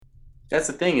That's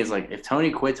the thing is like if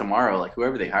Tony quit tomorrow, like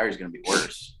whoever they hire is going to be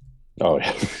worse. Oh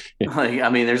yeah. Like I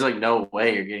mean, there's like no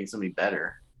way you're getting somebody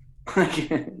better. Like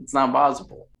it's not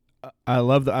possible. I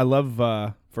love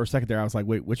for a second there I was like,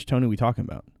 wait, which Tony are we talking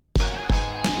about?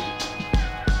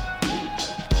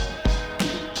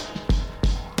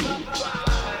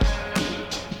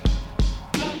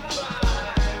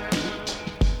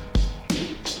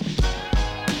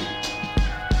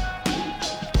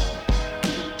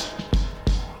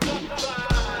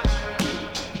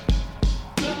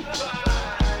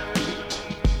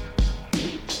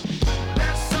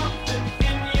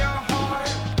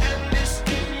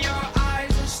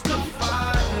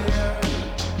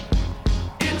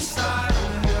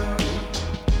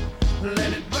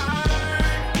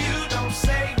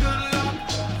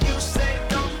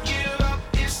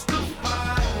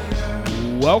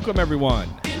 Welcome, everyone,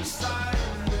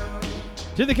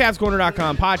 to the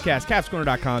CavsCorner.com podcast,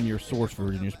 CavsCorner.com, your source for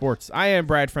Virginia sports. I am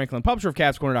Brad Franklin, publisher of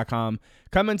CavsCorner.com,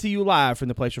 coming to you live from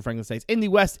the place where Franklin stays in the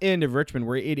west end of Richmond,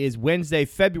 where it is Wednesday,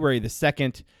 February the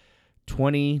 2nd,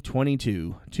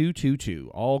 2022,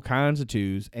 222, all kinds of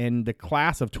twos, and the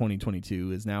class of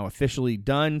 2022 is now officially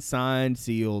done, signed,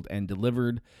 sealed, and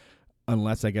delivered,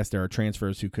 unless I guess there are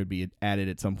transfers who could be added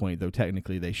at some point, though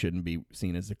technically they shouldn't be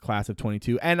seen as the class of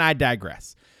 22, and I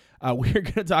digress. We're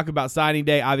going to talk about signing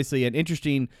day, obviously an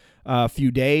interesting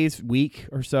few days, week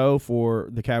or so for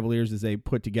the Cavaliers as they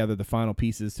put together the final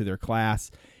pieces to their class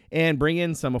and bring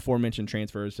in some aforementioned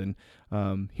transfers. And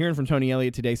hearing from Tony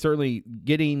Elliott today, certainly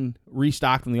getting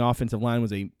restocked on the offensive line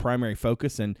was a primary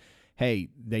focus. And, hey,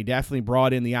 they definitely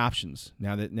brought in the options.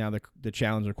 Now the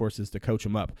challenge, of course, is to coach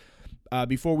them up.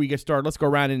 Before we get started, let's go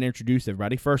around and introduce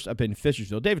everybody. First up in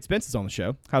Fishersville, David Spence is on the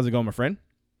show. How's it going, my friend?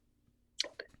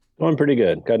 Going pretty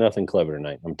good. Got nothing clever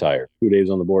tonight. I'm tired. 2 days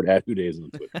on the board, 2 days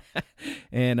on the Twitter.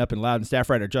 And up in Loudon, staff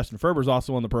writer Justin Ferber is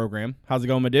also on the program. How's it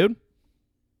going, my dude?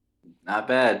 Not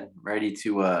bad. Ready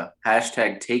to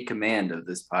hashtag take command of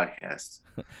this podcast.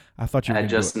 I thought you were at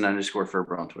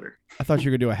Justin_Ferber on Twitter. I thought you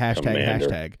were going to do a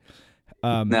hashtag.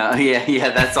 No,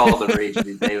 yeah, that's all the rage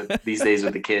these days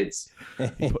with the kids.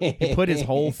 He put his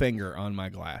whole finger on my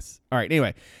glass. All right,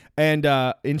 anyway. And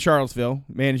in Charlottesville,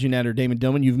 managing editor Damon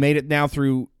Dillman, you've made it now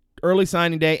through early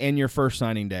signing day and your first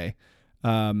signing day.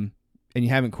 And you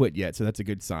haven't quit yet, so that's a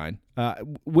good sign.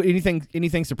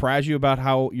 Anything surprise you about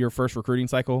how your first recruiting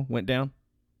cycle went down?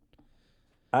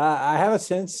 I have a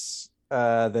sense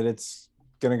that it's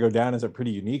going to go down as a pretty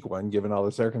unique one, given all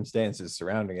the circumstances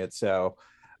surrounding it. So,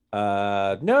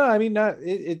 no, I mean, not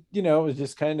it. You know, it was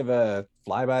just kind of a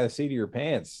fly by the seat of your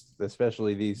pants,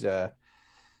 especially these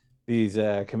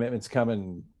commitments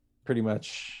coming pretty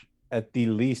much at the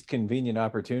least convenient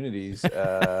opportunities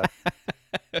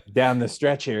down the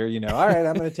stretch here. You know, all right,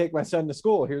 I'm going to take my son to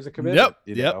school. Here's a commitment.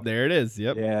 Yep, there it is.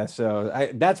 Yep. Yeah, so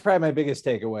that's probably my biggest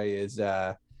takeaway is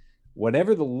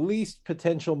whatever the least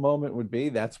potential moment would be,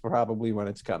 that's probably when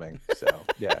it's coming. So,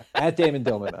 yeah, at Damon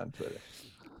Dillman on Twitter.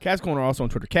 Cavs Corner also on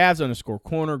Twitter,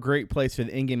 Cavs_Corner. Great place for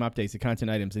the in-game updates, the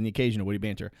content items, and the occasional witty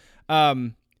banter.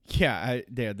 Yeah,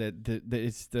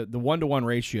 it's the 1-to-1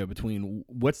 ratio between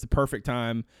what's the perfect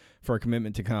time for a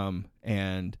commitment to come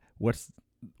and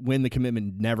when the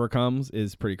commitment never comes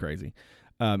is pretty crazy.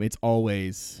 It's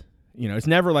always, it's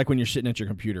never like when you're sitting at your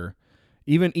computer,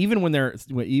 even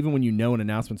when you know an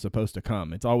announcement's supposed to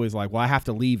come. It's always like, well, I have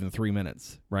to leave in 3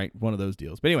 minutes, right? One of those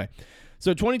deals. But anyway,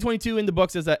 so 2022 in the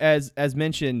books as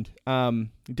mentioned.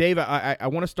 Dave, I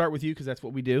want to start with you because that's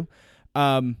what we do.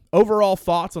 Overall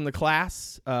thoughts on the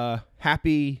class?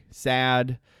 Happy,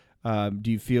 sad? How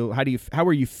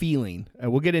are you feeling?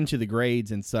 We'll get into the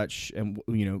grades and such, and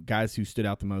guys who stood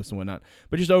out the most and whatnot.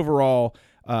 But just overall,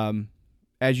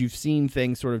 as you've seen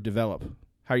things sort of develop,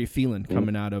 how are you feeling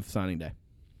coming out of signing day?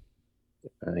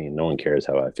 I think no one cares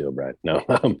how I feel, Brad. No.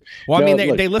 Well, I mean,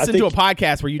 they listen to a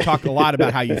podcast where you talk a lot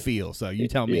about how you feel, so you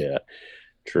tell me. Yeah,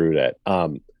 true that.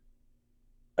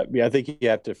 I think you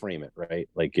have to frame it right.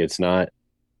 Like it's not.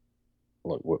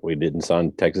 Look, we didn't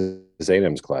sign Texas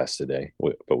A&M's class today,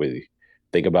 but we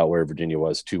think about where Virginia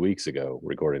was 2 weeks ago,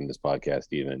 recording this podcast.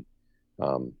 Even,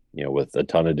 with a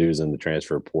ton of dues in the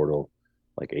transfer portal,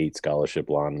 like 8 scholarship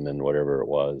linemen, whatever it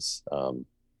was.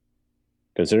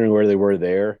 Considering where they were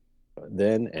there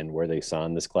then and where they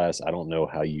signed this class, I don't know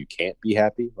how you can't be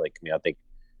happy. I think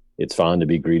it's fine to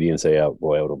be greedy and say, "Oh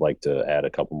boy, I would have liked to add a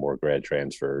couple more grad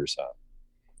transfers,"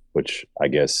 which I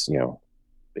guess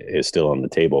is still on the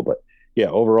table. But yeah,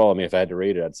 overall, I mean, if I had to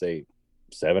rate it, I'd say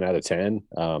 7 out of 10.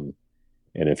 And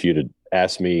if you'd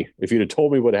have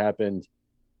told me what happened,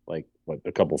 like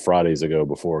a couple Fridays ago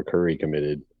before Curry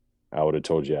committed, I would have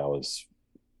told you I was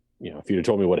if you'd have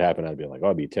told me what happened, I'd be like, oh,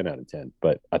 I'd be 10 out of 10.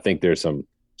 But I think there's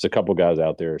a couple guys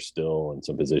out there still in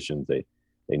some positions they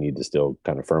need to still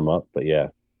kind of firm up. But yeah,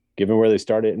 given where they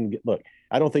started, and look,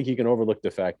 I don't think you can overlook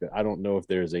the fact that I don't know if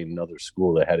there's another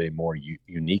school that had a more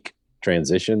unique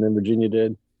transition than Virginia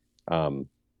did,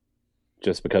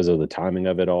 just because of the timing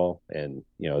of it all. And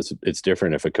it's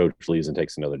different if a coach leaves and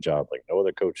takes another job. Like no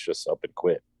other coach just up and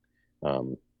quit.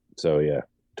 So yeah,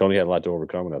 Tony had a lot to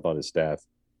overcome, and I thought his staff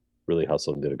really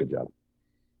hustled and did a good job.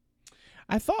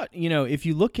 I thought, if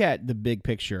you look at the big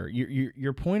picture,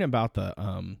 your point about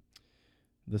the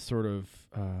sort of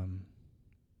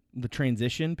the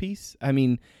transition piece. I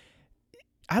mean,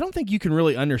 I don't think you can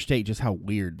really understate just how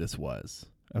weird this was.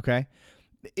 Okay,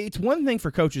 it's one thing for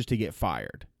coaches to get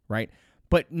fired, right?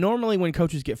 But normally when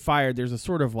coaches get fired, there's a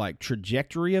sort of like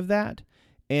trajectory of that,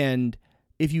 and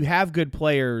if you have good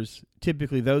players,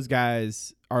 typically those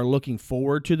guys are looking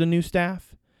forward to the new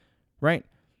staff, right?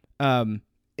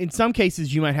 In some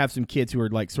cases, you might have some kids who are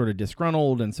like sort of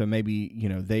disgruntled, and so maybe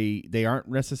they aren't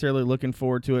necessarily looking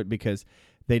forward to it because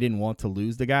they didn't want to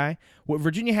lose the guy. What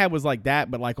Virginia had was like that,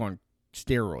 but like on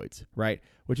steroids, right?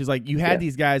 Which is like you had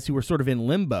these guys who were sort of in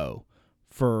limbo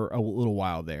for a little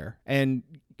while there, and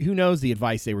who knows the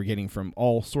advice they were getting from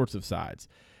all sorts of sides.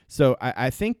 So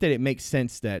I think that it makes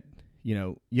sense that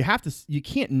you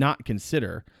can't not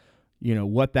consider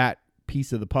what that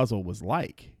piece of the puzzle was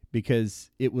like,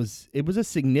 because it was a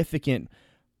significant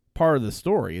part of the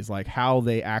story, is like how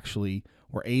they actually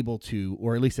were able to,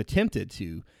 or at least attempted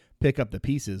to, pick up the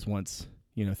pieces once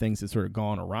things had sort of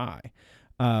gone awry.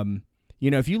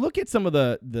 If you look at some of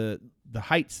the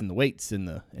heights and the weights and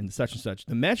the such and such,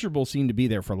 the measurables seem to be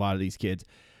there for a lot of these kids.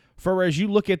 For as you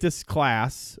look at this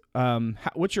class,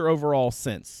 what's your overall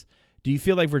sense? Do you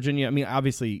feel like Virginia, I mean,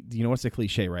 obviously, what's the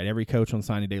cliche, right? Every coach on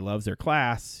signing day loves their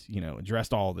class,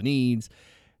 addressed all the needs.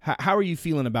 How are you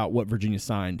feeling about what Virginia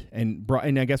signed? And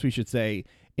I guess we should say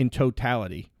in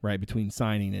totality, right, between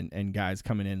signing and guys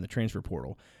coming in the transfer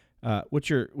portal. What's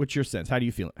your sense? How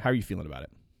are you feeling about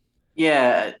it?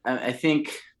 Yeah, I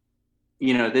think,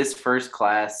 this first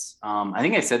class, I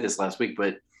think I said this last week,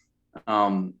 but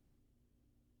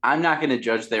I'm not going to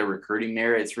judge their recruiting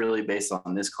merit. It's really based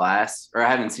on this class, or I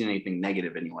haven't seen anything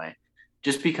negative anyway.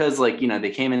 Just because,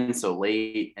 they came in so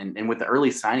late, and with the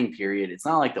early signing period, it's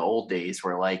not like the old days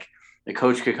where, the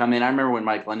coach could come in. I remember when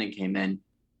Mike London came in,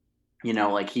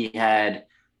 he had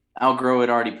Algro had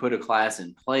already put a class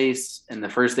in place, and the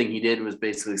first thing he did was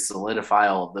basically solidify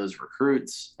all of those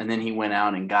recruits, and then he went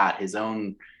out and got his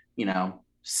own,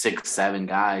 6, 7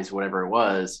 guys, whatever it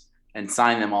was, and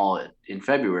signed them all in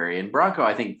February. And Bronco,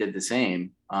 I think, did the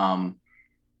same.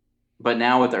 But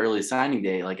now with the early signing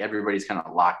day, everybody's kind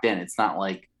of locked in. It's not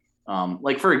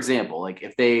for example,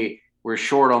 if they were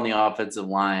short on the offensive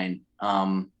line,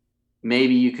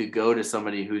 maybe you could go to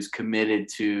somebody who's committed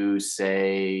to,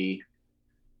 say,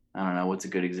 I don't know, what's a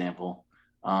good example?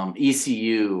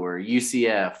 ECU or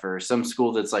UCF or some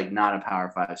school that's not a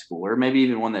Power 5 school, or maybe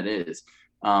even one that is.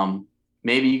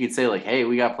 Maybe you could say hey,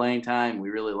 we got playing time. We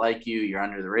really like you. You're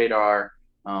under the radar.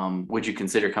 Would you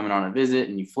consider coming on a visit?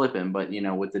 And you flip him. But,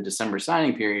 with the December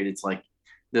signing period, it's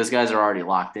those guys are already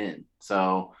locked in.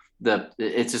 So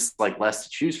it's just less to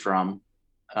choose from.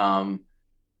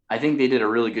 I think they did a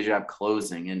really good job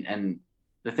closing. And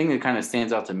the thing that kind of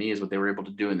stands out to me is what they were able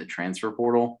to do in the transfer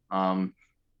portal.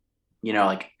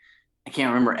 I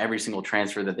can't remember every single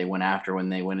transfer that they went after when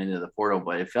they went into the portal,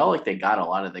 but it felt like they got a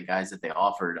lot of the guys that they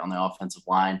offered on the offensive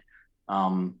line.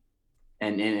 And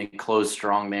it closed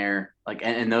strong there.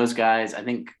 And those guys, I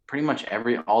think pretty much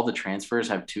all the transfers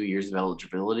have 2 years of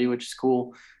eligibility, which is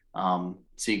cool. So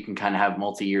you can kind of have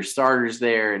multi-year starters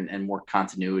there and more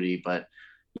continuity. But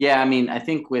yeah, I mean, I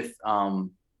think with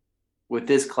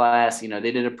this class,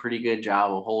 they did a pretty good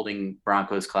job of holding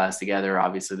Broncos class together.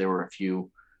 Obviously there were a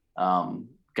few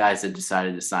guys that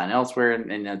decided to sign elsewhere,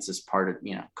 and that's just part of,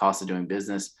 cost of doing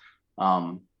business.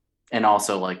 And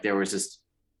also there was just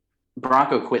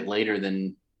Bronco quit later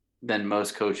than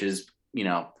most coaches,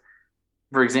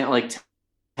 for example,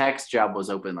 Tech's job was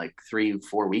open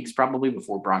 3-4 weeks probably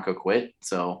before Bronco quit.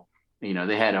 So,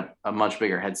 they had a much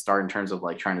bigger head start in terms of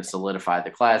trying to solidify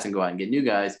the class and go out and get new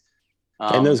guys.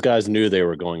 And those guys knew they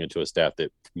were going into a staff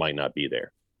that might not be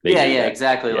there. Yeah,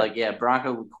 exactly. Yeah.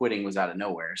 Bronco quitting was out of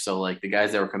nowhere. So the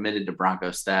guys that were committed to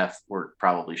Bronco staff were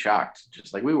probably shocked,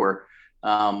 just like we were.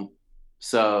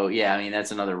 So yeah, I mean,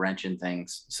 that's another wrench in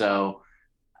things. So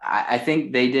I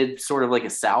think they did sort of a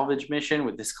salvage mission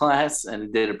with this class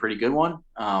and did a pretty good one.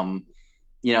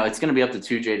 It's going to be up to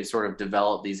 2J to sort of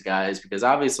develop these guys, because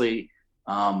obviously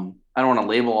I don't want to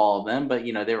label all of them, but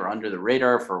they were under the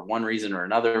radar for one reason or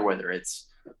another, whether it's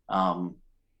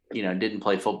didn't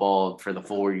play football for the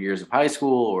 4 years of high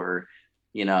school, or,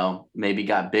 maybe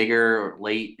got bigger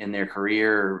late in their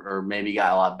career, or maybe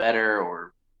got a lot better,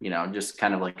 or, just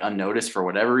kind of like unnoticed for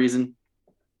whatever reason.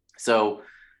 So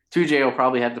 2J will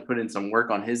probably have to put in some work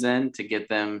on his end to get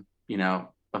them,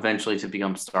 eventually to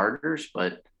become starters.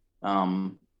 But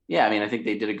yeah, I mean, I think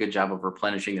they did a good job of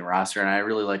replenishing the roster, and I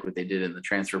really like what they did in the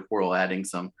transfer portal, adding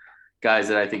some guys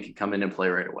that I think can come in and play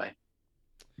right away.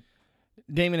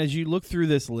 Damon, as you look through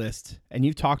this list, and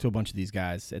you've talked to a bunch of these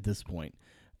guys at this point,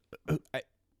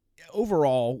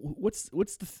 overall, what's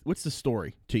the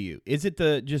story to you? Is it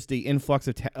just the influx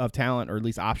of talent, or at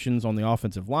least options on the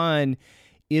offensive line?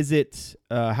 Is it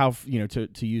how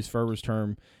to use Ferber's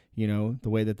term, the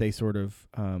way that they sort of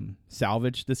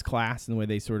salvaged this class and the way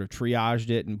they sort of triaged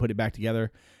it and put it back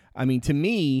together? I mean, to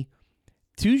me,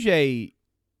 2J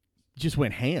just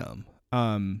went ham.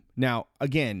 Now,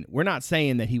 again, we're not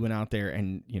saying that he went out there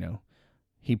and,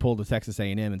 he pulled a Texas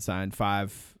A&M and signed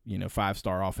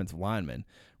 5-star offensive linemen,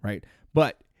 right?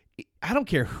 But I don't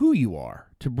care who you are,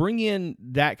 to bring in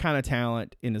that kind of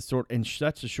talent in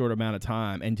such a short amount of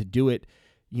time, and to do it,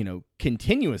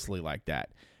 continuously like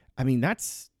that. I mean,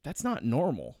 that's not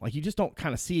normal. Like, you just don't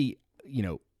kind of see,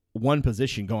 one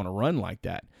position going to run like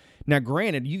that. Now,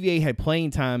 granted, UVA had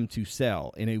playing time to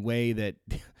sell in a way that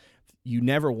you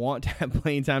never want to have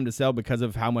playing time to sell because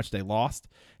of how much they lost,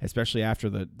 especially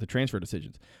after the transfer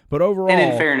decisions. But overall, and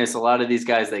in fairness, a lot of these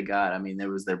guys they got, I mean, it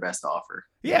was their best offer.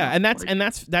 Yeah, and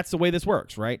that's the way this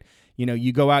works, right?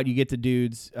 You go out, you get the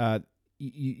dudes.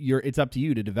 It's up to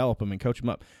you to develop them and coach them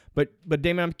up. But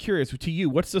Damon, I'm curious, to you,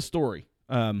 what's the story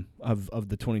of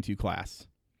the 22 class?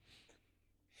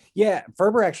 Yeah,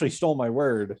 Ferber actually stole my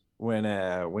word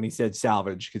when he said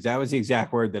salvage, because that was the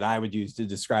exact word that I would use to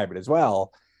describe it as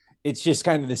well. It's just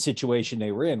kind of the situation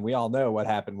they were in. We all know what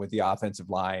happened with the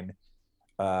offensive line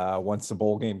once the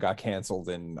bowl game got canceled,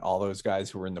 and all those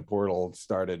guys who were in the portal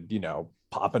started,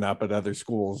 popping up at other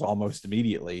schools almost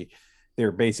immediately.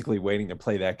 They're basically waiting to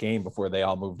play that game before they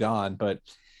all moved on. But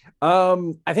I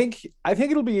think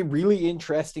it'll be really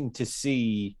interesting to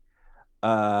see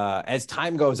as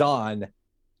time goes on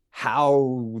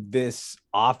how this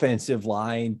offensive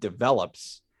line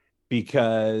develops,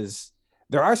 because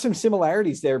there are some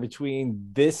similarities there between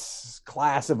this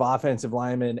class of offensive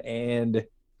linemen, and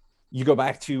you go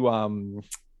back to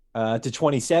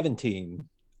 2017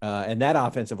 and that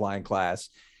offensive line class.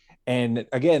 And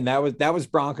again, that was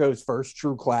Bronco's first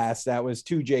true class. That was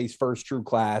 2J's first true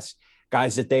class,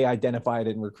 guys that they identified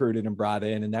and recruited and brought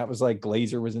in. And that was like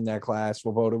Glazer was in that class.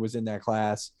 Swoboda was in that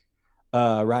class.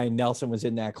 Ryan Nelson was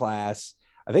in that class.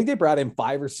 I think they brought in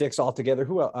 5 or 6 altogether.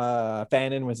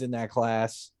 Fannin was in that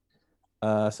class.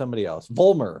 Somebody else,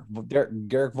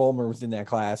 Garrick Volmer was in that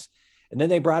class. And then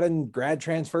they brought in grad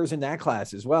transfers in that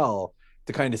class as well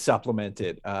to kind of supplement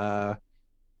it.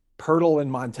 Pirtle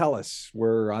and Montellis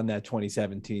were on that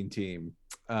 2017 team.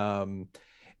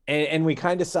 And we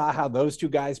kind of saw how those two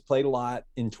guys played a lot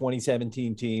in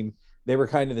 2017 team. They were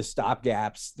kind of the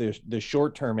stopgaps, the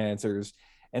short-term answers.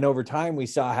 And over time, we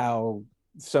saw how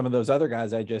some of those other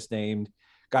guys I just named,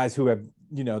 guys who have,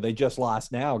 they just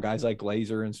lost now, guys like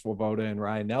Glazer and Swoboda and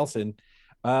Ryan Nelson,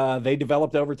 they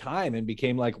developed over time and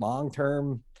became like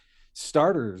long-term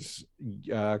starters,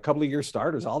 a couple of year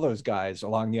starters, all those guys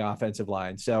along the offensive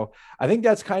line. So I think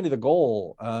that's kind of the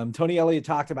goal. Tony Elliott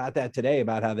talked about that today,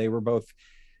 about how they were both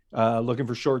looking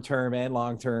for short-term and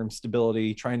long-term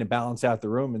stability, trying to balance out the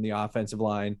room in the offensive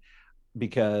line,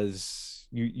 because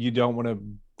you don't want to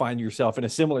find yourself in a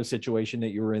similar situation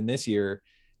that you were in this year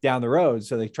down the road.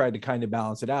 So they tried to kind of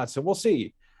balance it out. So we'll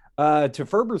see. To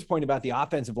Ferber's point about the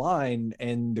offensive line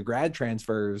and the grad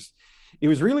transfers, it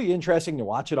was really interesting to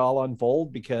watch it all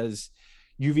unfold, because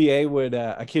UVA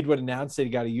a kid would announce that he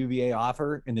got a UVA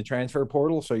offer in the transfer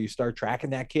portal. So you start tracking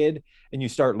that kid and you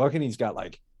start looking, he's got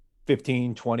like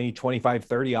 15, 20, 25,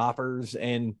 30 offers.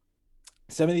 And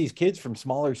some of these kids from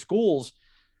smaller schools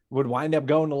would wind up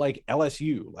going to like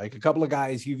LSU. Like a couple of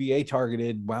guys UVA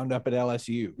targeted wound up at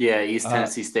LSU. Yeah, East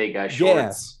Tennessee State guy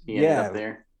Shorts. He ended up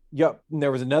there. Yep. And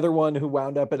there was another one who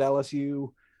wound up at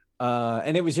LSU.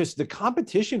 And it was just the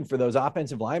competition for those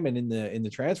offensive linemen in the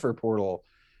transfer portal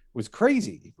was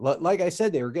crazy. Like I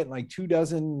said, they were getting like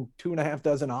 2.5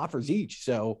 dozen offers each.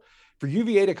 So for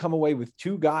UVA to come away with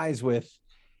 2 guys with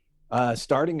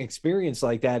starting experience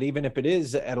like that, even if it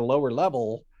is at a lower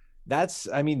level, that's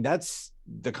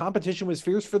the competition was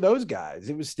fierce for those guys.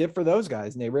 It was stiff for those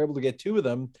guys, and they were able to get 2 of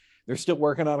them. They're still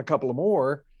working on a couple of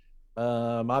more.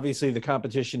 Obviously the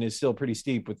competition is still pretty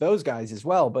steep with those guys as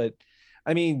well, but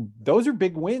I mean, those are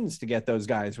big wins to get those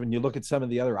guys when you look at some of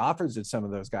the other offers that some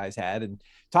of those guys had. And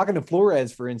talking to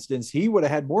Flores, for instance, he would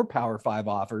have had more Power 5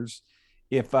 offers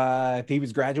if he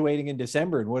was graduating in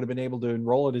December and would have been able to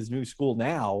enroll at his new school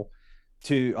now.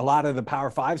 To a lot of the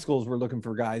Power 5 schools were looking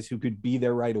for guys who could be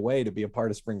there right away to be a part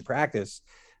of spring practice,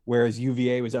 whereas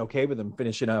UVA was okay with them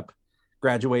finishing up,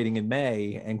 graduating in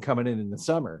May and coming in the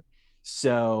summer.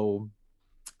 So,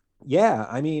 yeah,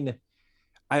 I mean,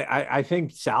 I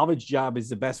think salvage job is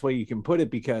the best way you can put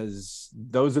it, because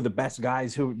those are the best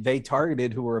guys who they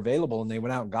targeted who were available, and they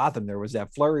went out and got them. There was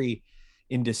that flurry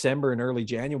in December and early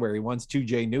January once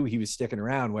 2J knew he was sticking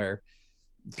around, where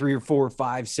 3 or 4,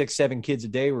 5, 6, 7 kids a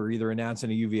day were either announcing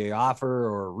a UVA offer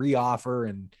or a re-offer.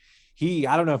 And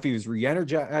I don't know if he was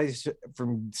re-energized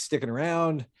from sticking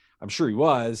around. I'm sure he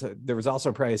was. There was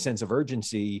also probably a sense of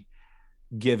urgency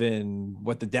given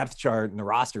what the depth chart and the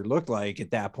roster looked like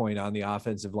at that point on the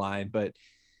offensive line. But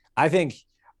I think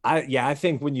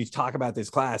when you talk about this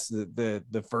class,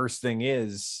 the first thing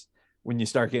is, when you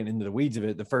start getting into the weeds of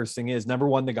it, the first thing is, number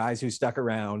one, the guys who stuck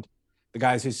around, the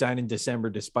guys who signed in December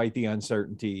despite the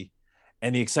uncertainty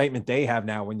and the excitement they have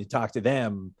now when you talk to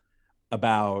them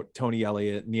about Tony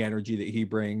Elliott and the energy that he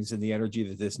brings and the energy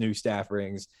that this new staff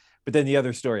brings. But then the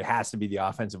other story has to be the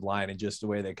offensive line and just the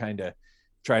way they kind of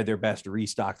tried their best to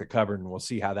restock the cupboard. And we'll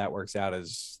see how that works out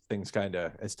as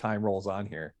time rolls on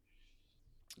here.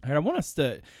 All right, I want us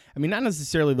to, I mean, not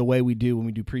necessarily the way we do when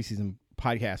we do preseason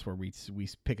podcasts where we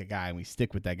pick a guy and we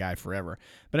stick with that guy forever.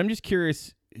 But I'm just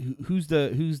curious, who's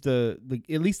the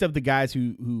at least of the guys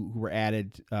who were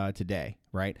added today,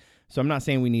 right? So I'm not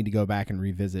saying we need to go back and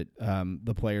revisit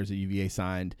the players that UVA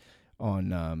signed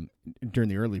on during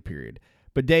the early period.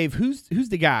 But Dave, who's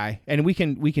the guy? And we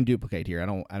can duplicate here. I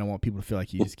don't want people to feel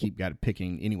like you just keep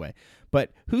picking anyway.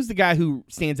 But who's the guy who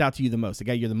stands out to you the most? The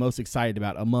guy you're the most excited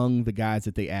about among the guys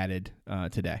that they added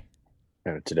today?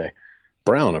 Today,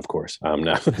 Brown, of course.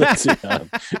 No, let's see, I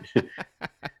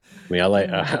mean,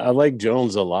 I like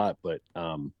Jones a lot, but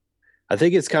I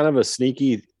think it's kind of a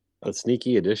sneaky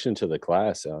addition to the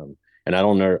class. And I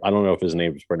don't know if his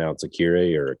name is pronounced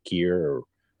Akire or Akir or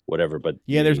whatever, but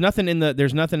yeah, there's nothing in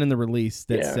the release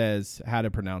that says how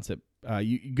to pronounce it.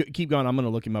 You keep going. I'm going to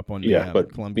look him up on the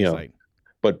Columbia site.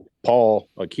 But Paul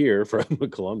Akir from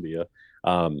Columbia,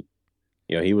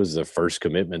 he was the first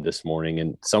commitment this morning,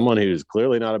 and someone who's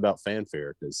clearly not about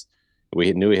fanfare, because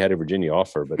we knew he had a Virginia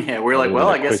offer. But yeah, we're like, well,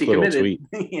 I guess he committed.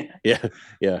 Tweet,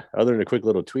 yeah. Other than a quick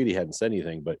little tweet, he hadn't said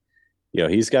anything, but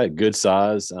he's got good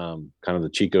size, kind of the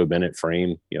Chico Bennett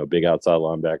frame. Big outside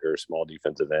linebacker, small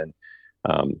defensive end.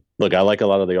 Look, I like a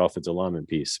lot of the offensive lineman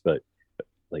piece, but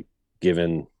like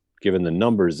given the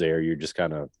numbers there, you're just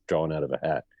kind of drawing out of a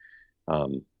hat.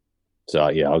 So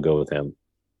yeah, I'll go with him.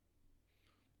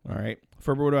 All right,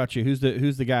 Ferber, what about you? Who's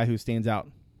the guy who stands out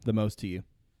the most to you?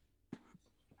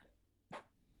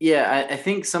 Yeah, I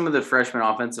think some of the freshman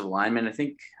offensive linemen, I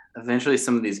think eventually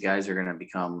some of these guys are going to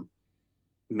become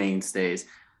mainstays.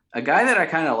 A guy that I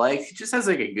kind of like, he just has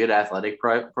like a good athletic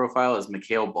profile, is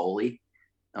Mikhail Boley.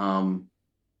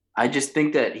 I just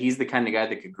think that he's the kind of guy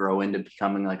that could grow into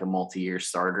becoming like a multi-year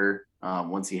starter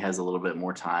once he has a little bit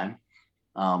more time.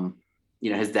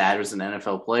 His dad was an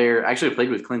NFL player. Actually played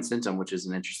with Clint Sinton, which is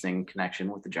an interesting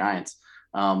connection with the Giants.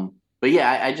 But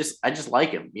yeah, I just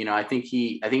like him. I think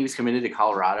he's committed to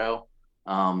Colorado.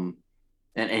 And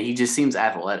he just seems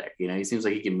athletic. He seems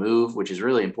like he can move, which is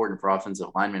really important for offensive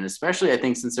linemen, especially I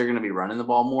think since they're going to be running the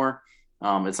ball more.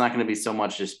 It's not going to be so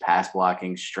much just pass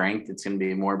blocking strength. It's going to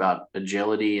be more about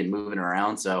agility and moving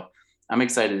around. So I'm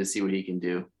excited to see what he can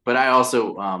do. But I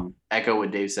also echo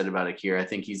what Dave said about Akira. I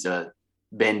think he's a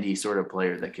bendy sort of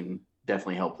player that can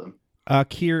definitely help them.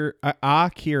 Akire. Paul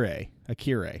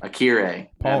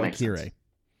Akire.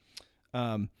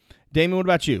 Damon, what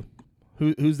about you?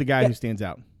 Who's the guy who stands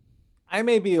out? I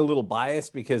may be a little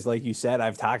biased because, like you said,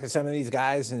 I've talked to some of these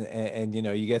guys and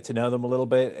you get to know them a little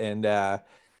bit. And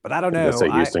but I don't know. You're going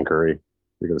to say Houston Curry.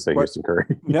 You're going to say Houston Curry.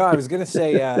 No, I was going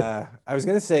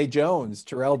to say Jones,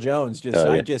 Terrell Jones.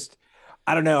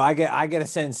 I don't know. I get a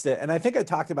sense that, and I think I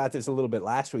talked about this a little bit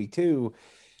last week too.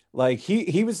 Like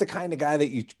he was the kind of guy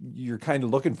that you're kind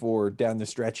of looking for down the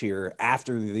stretch here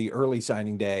after the early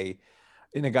signing day,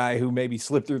 in a guy who maybe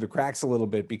slipped through the cracks a little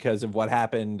bit because of what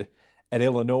happened at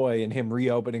Illinois and him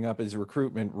reopening up his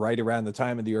recruitment right around the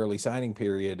time of the early signing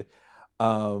period.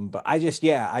 But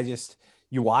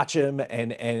you watch him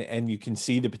and you can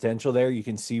see the potential there. You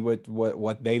can see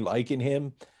what they like in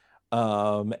him.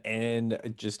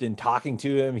 And just in talking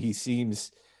to him, he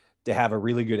seems to have a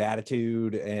really good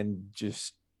attitude, and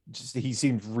just he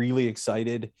seems really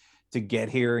excited to get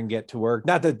here and get to work.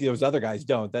 Not that those other guys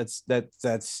don't. That's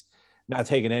not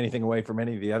taking anything away from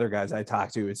any of the other guys I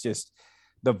talked to. It's just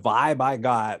the vibe I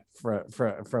got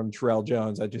from Terrell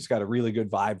Jones. I just got a really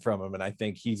good vibe from him, and I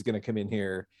think he's going to come in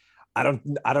here. I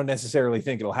don't necessarily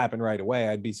think it'll happen right away.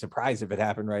 I'd be surprised if it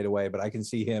happened right away, but I can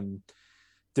see him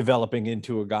developing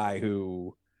into a guy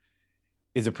who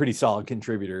is a pretty solid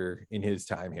contributor in his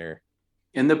time here.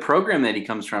 And the program that he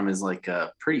comes from is like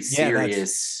a pretty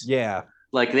serious. Yeah.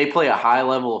 Like they play a high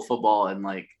level of football, and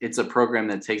like it's a program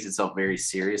that takes itself very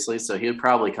seriously. So he would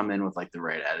probably come in with like the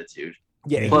right attitude.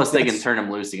 Yeah. Plus they can turn him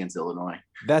loose against Illinois.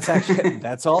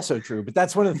 That's also true. But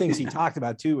that's one of the things he talked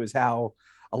about too, is how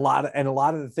a lot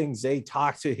of the things they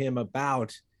talked to him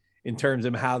about in terms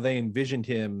of how they envisioned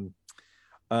him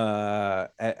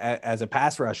as a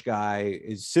pass rush guy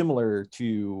is similar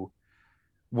to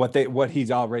what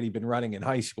he's already been running in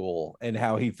high school, and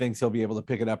how he thinks he'll be able to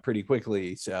pick it up pretty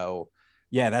quickly. So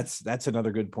yeah, that's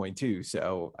another good point too.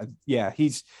 So yeah,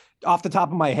 he's off the top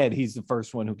of my head, he's the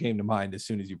first one who came to mind as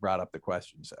soon as you brought up the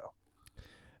question. So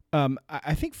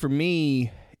I think for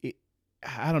me,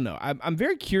 I don't know. I'm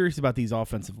very curious about these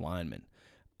offensive linemen,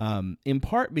 in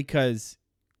part because,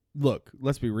 look,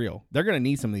 let's be real. They're going to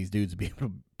need some of these dudes to be able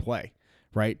to play,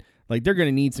 right? Like they're going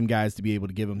to need some guys to be able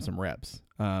to give them some reps.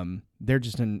 They're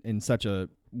just in such a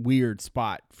weird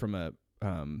spot from a,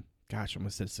 gosh, I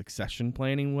almost said succession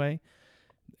planning way.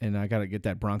 And I got to get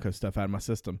that Bronco stuff out of my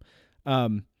system.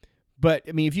 But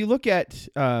I mean, if you look at,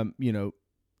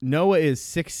 Noah is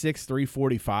 6'6",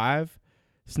 345.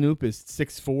 Snoop is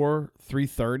 6'4",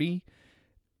 330.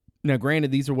 Now,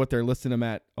 granted, these are what they're listing them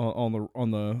at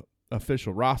on the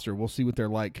official roster. We'll see what they're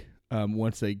like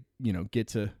once they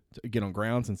get on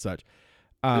grounds and such.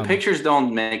 The pictures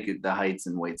don't make the heights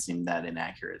and weights seem that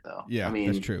inaccurate, though. Yeah, I mean,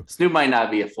 that's true. Snoop might not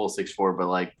be a full 6'4", but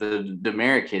like the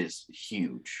Demeric kid is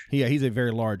huge. Yeah, he's a very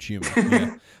large human.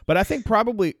 Yeah. But I think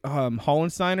probably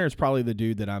Hollensteiner is probably the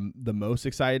dude that I'm the most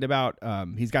excited about.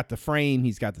 He's got the frame,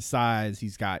 he's got the size,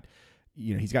 he's got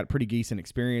pretty decent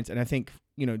experience, and I think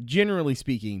generally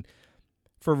speaking,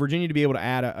 for Virginia to be able to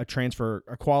add a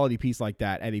quality piece like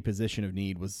that at a position of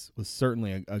need was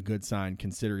certainly a good sign,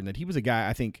 considering that he was a guy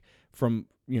I think from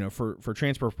for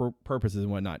transfer purposes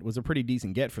and whatnot was a pretty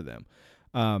decent get for them.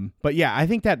 But yeah, I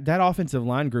think that offensive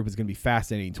line group is going to be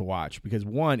fascinating to watch because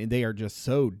one, they are just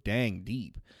so dang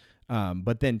deep,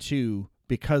 but then two,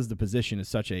 because the position is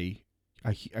such a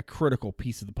critical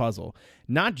piece of the puzzle,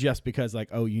 not just because like,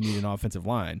 oh, you need an offensive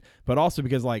line, but also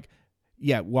because like,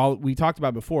 yeah, while we talked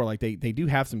about before, like they do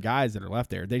have some guys that are left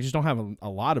there. They just don't have a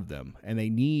lot of them. And they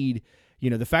need,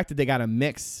 the fact that they got a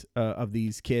mix of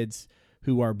these kids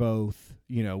who are both,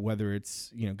 whether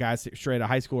it's, guys straight out of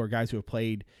high school or guys who have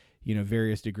played,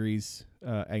 various degrees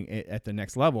at the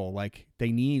next level. Like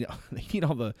they need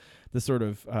all the sort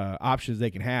of options they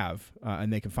can have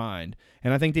and they can find.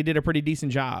 And I think they did a pretty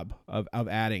decent job of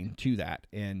adding to that.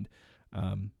 And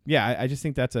I just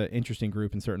think that's an interesting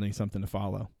group and certainly something to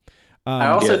follow. I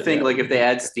also think like if they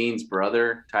add Steen's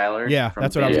brother Tyler,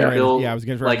 that's what I was going to. Yeah, I was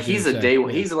going to. Like he's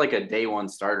like a day one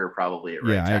starter probably. At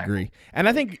right tackle. I agree. And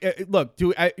I think look,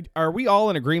 are we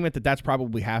all in agreement that that's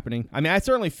probably happening? I mean, I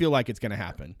certainly feel like it's going to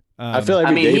happen. I feel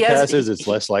like day passes, it's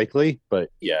less likely,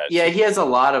 but yeah. Yeah, he has a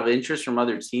lot of interest from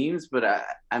other teams, but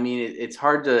I mean, it's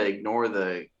hard to ignore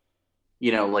the,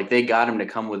 like they got him to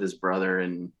come with his brother,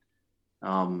 and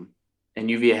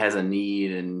UVA has a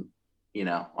need, and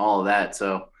all of that,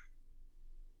 so.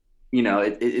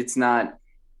 It's not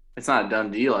a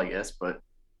done deal, I guess. But,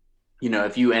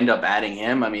 if you end up adding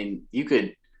him, I mean, you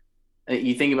think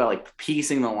about like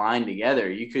piecing the line together.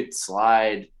 You could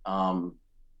slide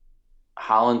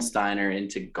Hollensteiner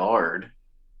into guard,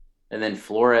 and then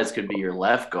Flores could be your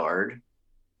left guard,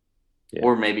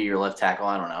 or maybe your left tackle.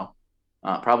 I don't know.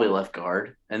 Probably left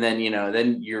guard. And then,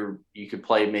 then you could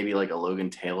play maybe like a Logan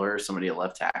Taylor or somebody at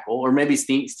left tackle, or maybe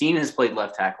Steen has played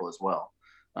left tackle as well.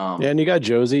 And you got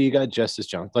Josie, you got Justice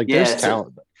Johnson. Like there's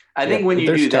talent. I think when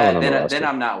you do that, then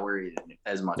I'm not worried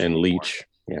as much. And anymore. Leach,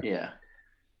 yeah.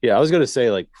 I was gonna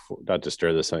say like not to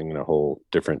stir this thing in a whole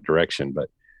different direction, but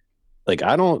like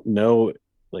I don't know.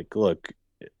 Like, look,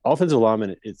 offensive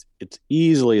lineman, it's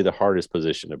easily the hardest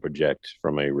position to project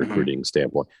from a recruiting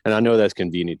standpoint. And I know that's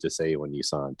convenient to say when you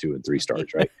sign 2 and 3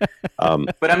 stars, right?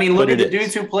 But I mean, look at the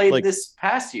dudes who played this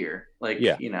past year. Like,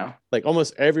 like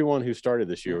almost everyone who started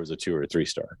this year was a 2 or 3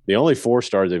 star. The only 4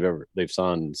 stars they've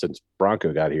signed since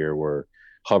Bronco got here were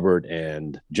Hubbard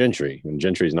and Gentry. And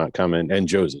Gentry's not coming, and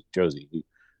Josie,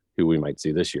 who we might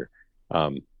see this year.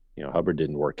 Hubbard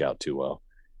didn't work out too well.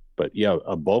 But yeah,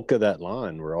 a bulk of that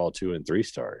line were all 2 and 3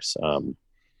 stars,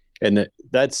 and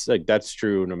that's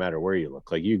true no matter where you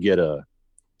look. Like you get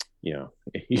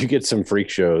you get some freak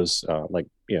shows,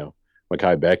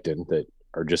 Mekhi Becton that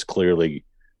are just clearly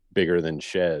bigger than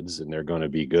sheds, and they're going to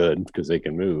be good because they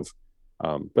can move.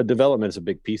 But development is a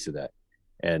big piece of that.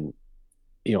 And,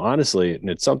 honestly, and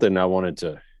it's something I wanted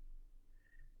to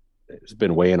 – it's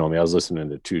been weighing on me. I was listening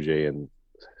to 2J and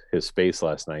his space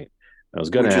last night. I was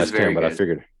going to ask him, but I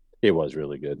figured it was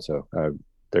really good. So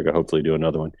they're going to hopefully do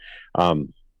another one.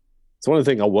 It's one of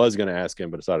the things I was going to ask him,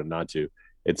 but decided not to.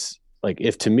 It's like,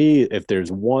 if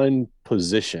there's one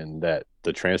position that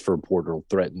the transfer portal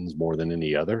threatens more than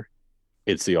any other,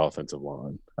 it's the offensive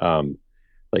line.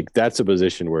 Like, that's a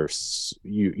position where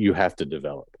you have to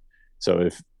develop. So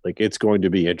it's going to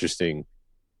be interesting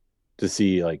to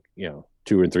see,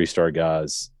 2 and 3 star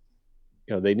guys,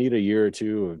 they need a year or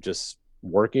two of just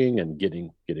working and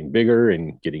getting bigger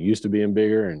and getting used to being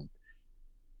bigger. And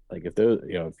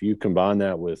if you combine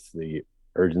that with the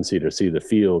urgency to see the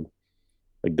field,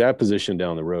 like, that position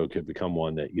down the road could become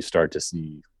one that you start to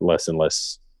see less and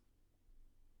less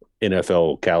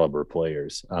NFL caliber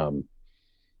players.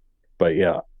 But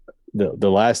yeah,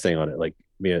 the last thing on it,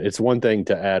 it's one thing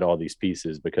to add all these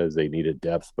pieces because they needed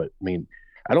depth, but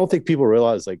I don't think people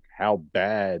realize how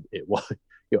bad it was.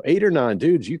 8 or 9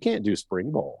 dudes, you can't do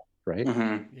spring ball, right?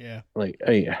 Mm-hmm. Yeah.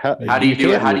 How do you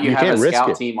do it? How do you have a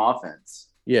scout team offense?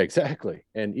 Yeah, exactly.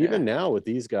 And even now with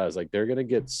these guys, they're going to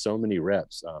get so many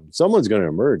reps. Someone's going to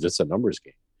emerge. It's a numbers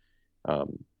game.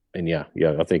 And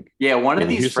I think. Yeah, one of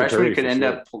these freshmen could end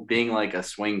up being a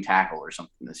swing tackle or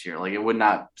something this year. It would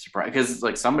not surprise,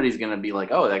 because somebody's going to be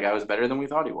oh, that guy was better than we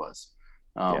thought he was.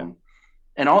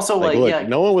 And also look,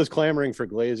 no one was clamoring for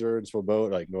Glazer and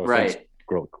Swoboda. No offense,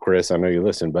 Chris, I know you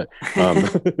listen, but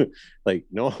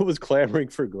no one was clamoring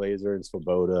for Glazer and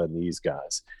Swoboda and these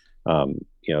guys.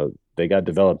 They got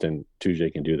developed, and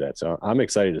 2J can do that. So I'm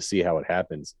excited to see how it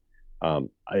happens.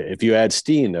 If you add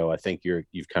Steen, though, I think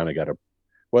you've kind of got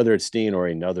whether it's Steen or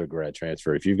another grad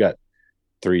transfer, if you've got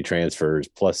 3 transfers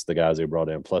plus the guys they brought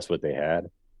in plus what they had,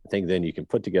 I think then you can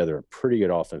put together a pretty good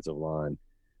offensive line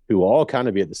who will all kind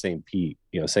of be at the same peak,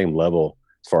 same level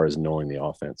as far as knowing the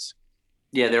offense.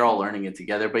 Yeah, they're all learning it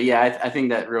together. But yeah, I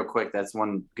think that real quick, that's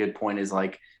one good point is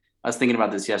I was thinking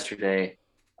about this yesterday.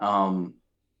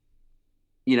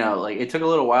 It took a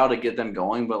little while to get them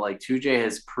going, but 2J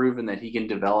has proven that he can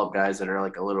develop guys that are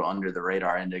a little under the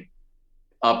radar into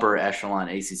upper echelon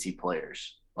ACC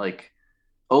players.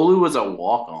 Olu was a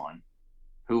walk-on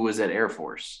who was at Air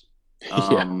Force.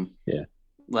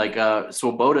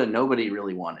 Swoboda, nobody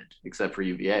really wanted except for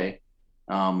UVA.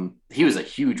 He was a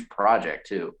huge project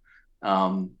too.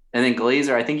 And then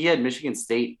Glazer, I think he had Michigan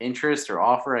State interest or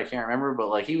offer. I can't remember,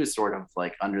 but he was sort of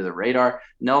under the radar.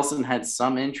 Nelson had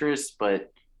some interest,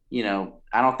 but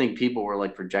I don't think people were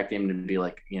projecting him to be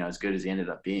as good as he ended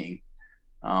up being.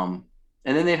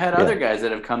 And then they've had other guys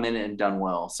that have come in and done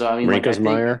well. So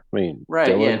Rankesmeyer,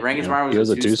 Rankesmeyer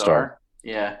was a 2-star.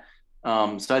 Yeah.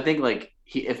 So I think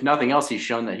if nothing else, he's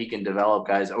shown that he can develop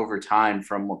guys over time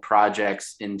from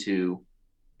projects into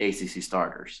ACC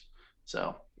starters.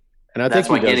 So. And that's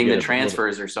why getting the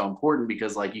transfers are so important,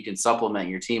 because you can supplement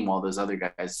your team while those other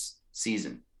guys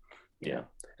season. Yeah.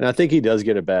 And I think he does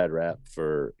get a bad rap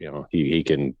for, he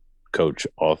can coach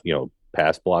off,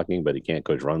 pass blocking, but he can't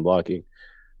coach run blocking.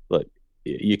 Look,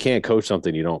 you can't coach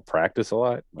something you don't practice a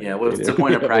lot. What's the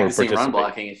point of practicing run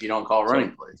blocking if you don't call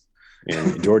running plays?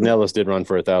 And Jordan Ellis did run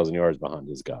for 1,000 yards behind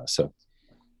his guys. So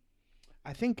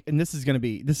I think, and this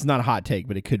is not a hot take,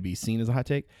 but it could be seen as a hot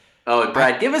take. Oh,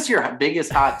 Brad, give us your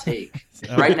biggest hot take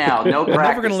right now. No practice, I'm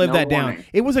never going to live that warning. down.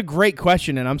 It was a great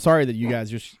question, and I'm sorry that you guys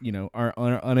just are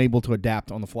unable to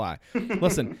adapt on the fly.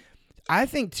 Listen, I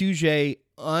think 2J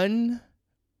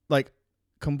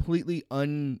completely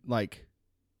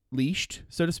leashed,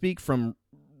 so to speak, from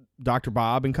Dr.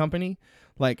 Bob and company.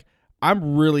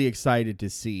 I'm really excited to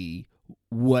see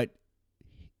what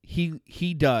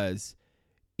he does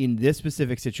in this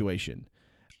specific situation.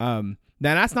 Now,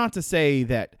 that's not to say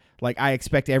that I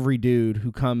expect every dude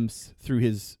who comes through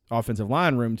his offensive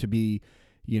line room to be,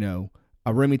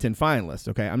 a Remington finalist.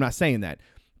 Okay, I'm not saying that,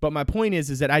 but my point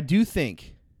is that I do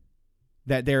think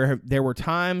that there were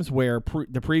times where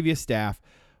the previous staff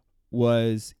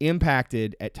was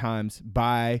impacted at times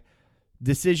by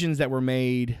decisions that were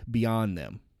made beyond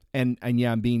them. And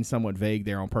yeah, I'm being somewhat vague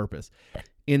there on purpose.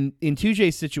 In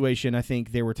 2J's situation, I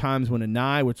think there were times when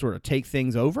Anai would sort of take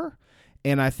things over,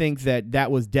 and I think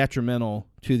that was detrimental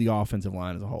to the offensive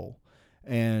line as a whole.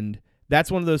 And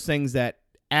that's one of those things that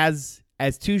as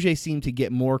 2J seemed to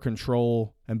get more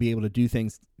control and be able to do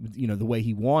things, the way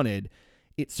he wanted,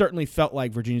 it certainly felt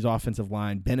like Virginia's offensive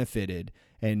line benefited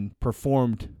and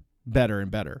performed better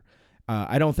and better.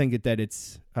 I don't think that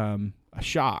it's a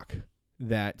shock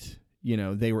that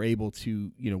they were able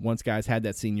to, once guys had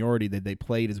that seniority, that they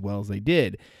played as well as they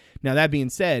did. Now, that being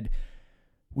said,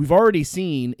 we've already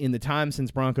seen in the time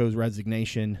since Bronco's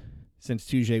resignation, since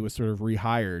Tuja was sort of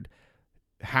rehired,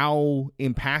 how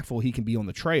impactful he can be on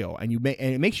the trail. And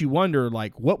it makes you wonder,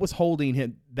 like, what was holding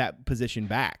him that position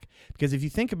back? Because if you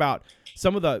think about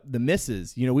some of the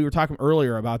misses, we were talking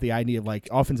earlier about the idea of, like,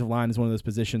 offensive line is one of those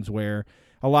positions where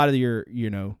a lot of your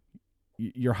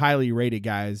highly rated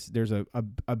guys, there's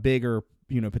a bigger,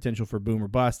 potential for boom or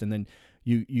bust. And then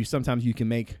you sometimes you can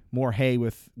make more hay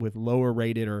with lower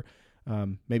rated or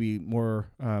maybe more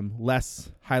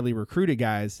less highly recruited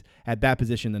guys at that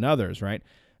position than others, right?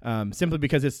 Simply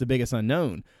because it's the biggest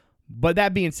unknown. But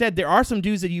that being said, there are some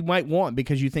dudes that you might want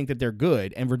because you think that they're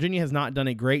good, and Virginia has not done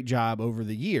a great job over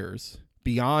the years,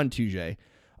 beyond Tuja,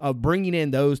 of bringing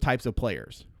in those types of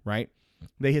players, right?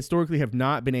 They historically have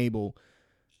not been able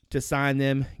to sign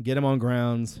them, get them on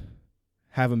grounds,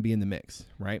 have them be in the mix,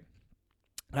 right?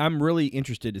 I'm really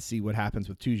interested to see what happens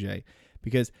with Tuja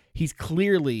because he's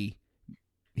clearly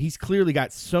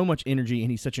got so much energy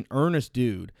and he's such an earnest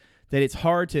dude that it's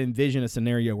hard to envision a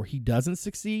scenario where he doesn't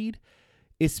succeed,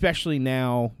 especially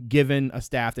now given a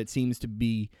staff that seems to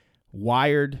be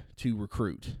wired to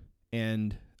recruit.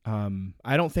 And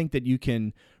I don't think that you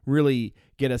can really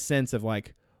get a sense of,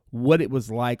 like, what it was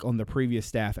like on the previous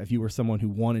staff if you were someone who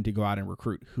wanted to go out and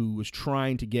recruit, who was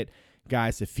trying to get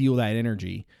guys to feel that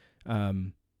energy.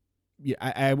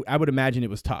 I would imagine it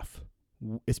was tough,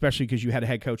 especially because you had a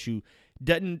head coach who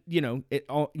doesn't,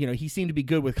 he seemed to be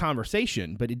good with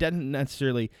conversation, but he didn't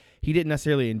necessarily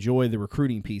enjoy the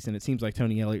recruiting piece, and it seems like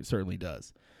Tony Elliott certainly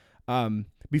does.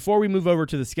 Before we move over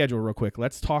to the schedule real quick,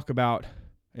 let's talk about,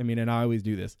 and I always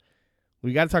do this,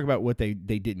 we got to talk about what they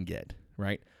didn't get,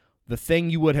 right? The thing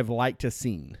you would have liked to have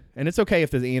seen. And it's okay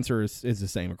if the answer is the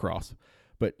same across.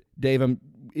 But Dave,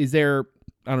 is there,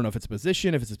 I don't know if it's a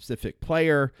position, if it's a specific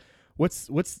player, what's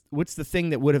the thing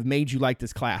that would have made you like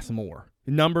this class more?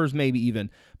 Numbers maybe even,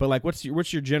 but like what's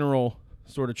your general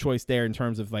sort of choice there in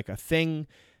terms of like a thing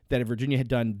that if Virginia had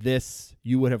done this,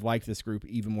 you would have liked this group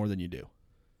even more than you do?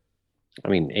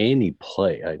 Any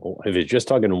play. If it's just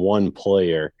talking one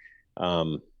player,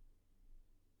 look,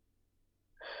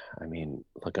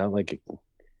 I like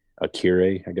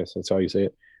Akire, I guess that's how you say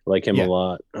it. I like him a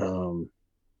lot.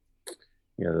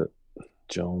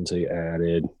 Jones they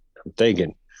added. I'm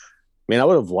thinking, I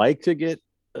would have liked to get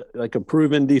like a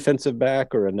proven defensive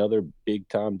back or another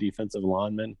big-time defensive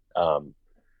lineman. But,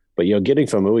 getting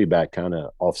Famui back kind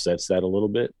of offsets that a little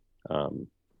bit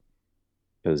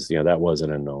because, that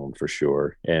wasn't a known for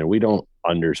sure. And we don't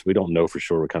know for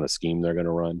sure what kind of scheme they're going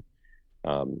to run.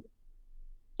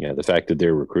 The fact that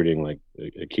they're recruiting like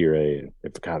Akire,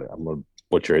 I'm going to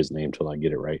butcher his name till I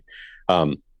get it right.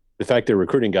 The fact they're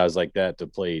recruiting guys like that to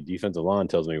play defensive line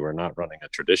tells me we're not running a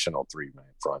traditional 3-man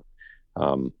front.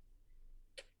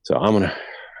 So I'm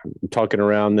talking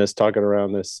around this.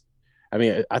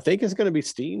 I think it's going to be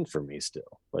Steen for me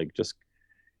still. Like just,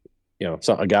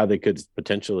 a guy they could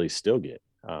potentially still get.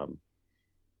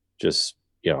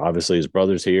 Obviously his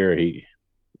brother's here.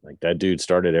 That dude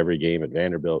started every game at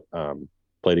Vanderbilt,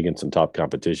 played against some top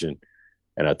competition.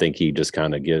 And I think he just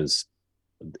kind of gives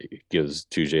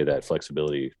Tuja that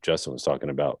flexibility Justin was talking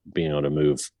about, being able to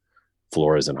move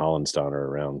Flores and Hollensteiner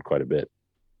around quite a bit.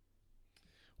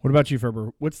 What about you,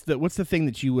 Ferber? What's the thing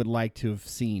that you would like to have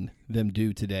seen them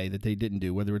do today that they didn't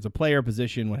do, whether it's a player,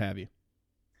 position, what have you?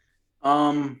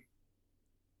 I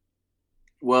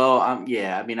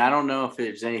don't know if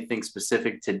there's anything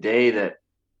specific today that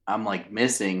I'm like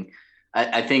missing.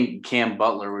 I think Cam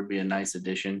Butler would be a nice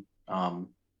addition.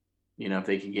 If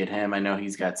they could get him. I know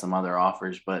he's got some other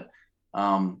offers, but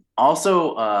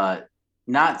also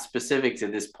not specific to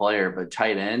this player, but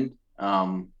tight end.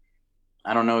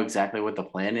 I don't know exactly what the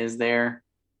plan is there.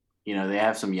 They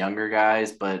have some younger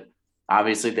guys, but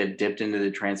obviously they've dipped into the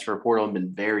transfer portal and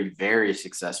been very, very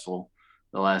successful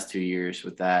the last 2 years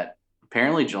with that.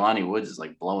 Apparently Jelani Woods is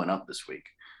like blowing up this week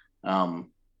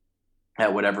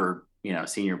at whatever,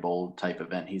 Senior Bowl type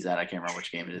event he's at. I can't remember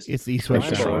which game it is. It's the East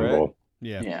West Shrine Bowl.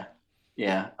 Yeah.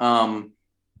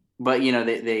 But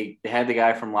they had the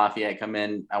guy from Lafayette come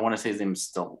in. I want to say his name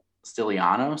is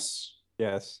Stylianos.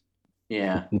 Yes.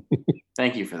 Yeah.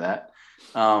 Thank you for that.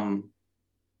 I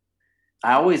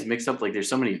always mix up, like, there's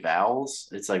so many vowels.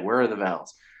 It's like, where are the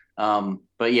vowels?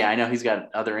 But yeah, I know he's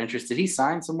got other interests. Did he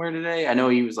sign somewhere today? I know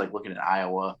he was like looking at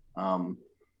Iowa.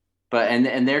 But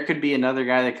there could be another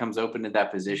guy that comes open at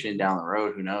that position down the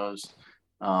road. Who knows?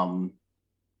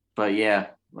 But yeah,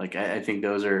 like I think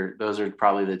those are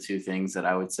probably the two things that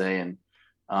I would say. And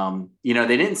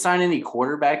They didn't sign any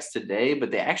quarterbacks today,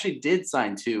 but they actually did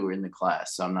sign 2 in the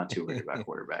class. So I'm not too worried about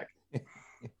quarterback.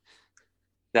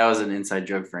 That was an inside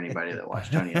joke for anybody that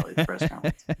watched Tony Elliott's press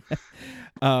conference.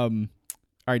 All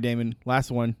right, Damon, last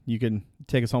one. You can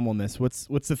take us home on this. What's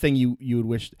the thing you would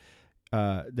wish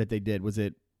that they did? Was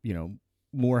it,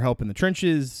 more help in the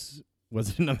trenches?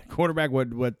 Was it another quarterback?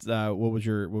 What was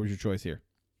your choice here?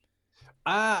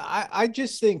 I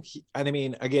just think, and I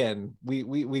mean, again,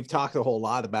 we've talked a whole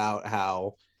lot about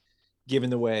how, given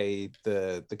the way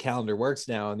the calendar works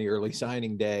now on the early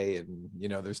signing day, and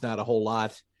there's not a whole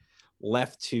lot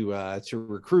left to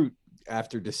recruit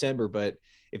after December. But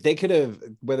if they could have,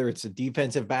 whether it's a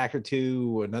defensive back or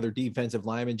 2, another defensive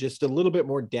lineman, just a little bit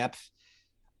more depth.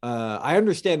 I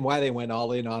understand why they went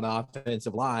all in on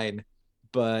offensive line,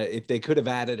 but if they could have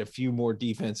added a few more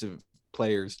defensive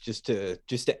players just to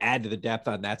add to the depth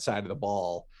on that side of the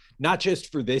ball, not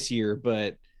just for this year,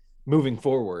 but moving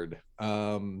forward,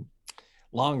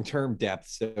 long-term depth,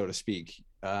 so to speak.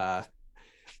 I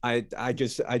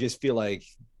just feel like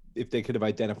if they could have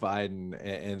identified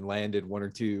and landed 1 or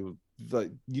 2,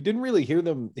 you didn't really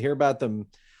hear about them.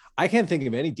 I can't think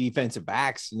of any defensive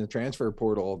backs in the transfer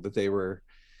portal that they were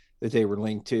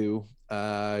linked to.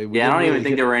 I don't even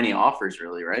think there were any offers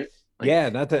really, right?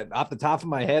 Not that off the top of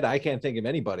my head, I can't think of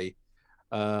anybody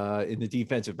in the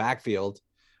defensive backfield.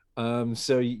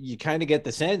 So you kind of get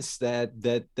the sense that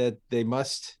they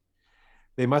must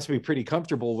be pretty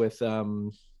comfortable with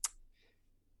the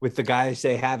guys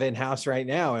they have in house right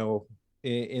now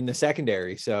in the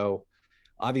secondary. So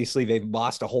obviously they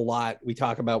lost a whole lot. We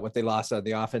talk about what they lost on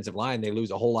the offensive line. They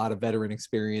lose a whole lot of veteran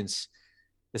experience,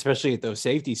 especially at those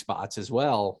safety spots as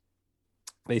well.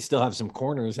 They still have some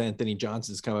corners. Anthony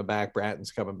Johnson's coming back.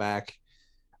 Bratton's coming back.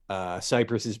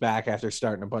 Cypress is back after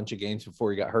starting a bunch of games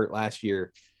before he got hurt last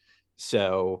year.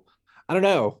 So I don't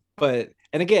know. And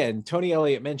again, Tony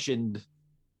Elliott mentioned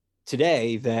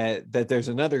today that there's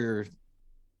another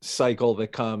cycle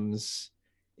that comes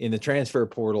in the transfer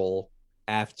portal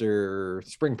after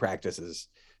spring practices.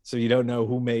 So you don't know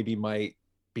who might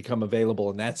become available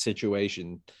in that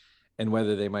situation, and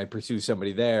whether they might pursue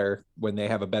somebody there when they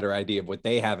have a better idea of what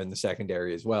they have in the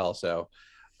secondary as well. So,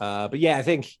 but yeah, I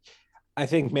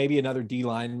think maybe another D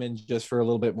lineman just for a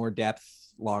little bit more depth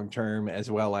long-term, as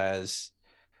well as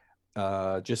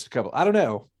just a couple. I don't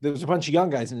know. There was a bunch of young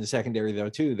guys in the secondary though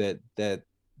too that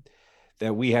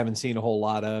we haven't seen a whole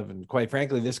lot of, and quite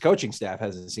frankly, this coaching staff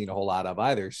hasn't seen a whole lot of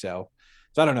either. So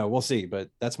I don't know. We'll see. But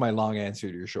that's my long answer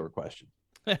to your short question.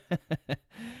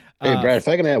 Hey, Brad, if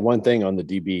I can add one thing on the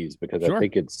DBs, because sure. I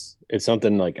think it's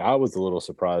something like I was a little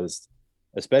surprised,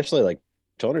 especially like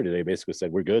Toner today basically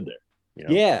said, we're good there.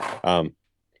 Yeah.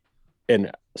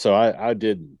 And so I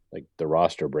did like the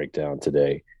roster breakdown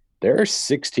today. There are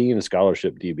 16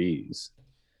 scholarship DBs.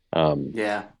 I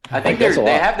think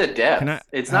they have the depth.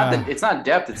 It's not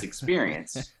depth, it's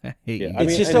experience.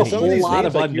 It's just a whole lot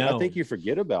of unknown. I think you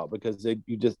forget about because they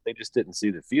just didn't see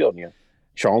the field.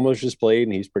 Chalmers just played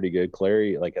and he's pretty good.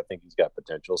 Clary, I think he's got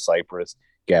potential. Cypress,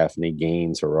 Gaffney,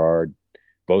 Gaines, Herard,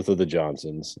 both of the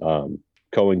Johnsons,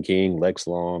 Cohen King, Lex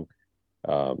Long,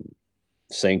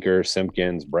 Sanker,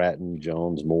 Simpkins, Bratton,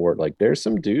 Jones, Moore. There's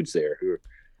some dudes there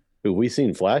who we've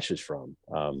seen flashes from.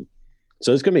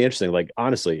 So it's going to be interesting.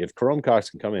 Honestly, if Jerome Cox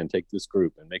can come in and take this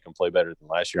group and make them play better than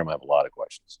last year, I'm going to have a lot of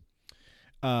questions.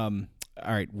 All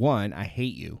right. One, I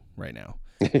hate you right now.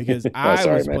 Because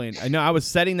I was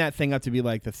setting that thing up to be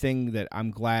like the thing that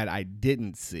I'm glad I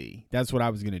didn't see. That's what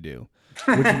I was going to do.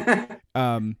 That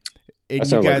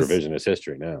sounds like revisionist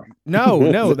history now.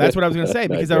 No, that's what I was going to say,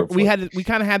 because we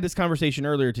kind of had this conversation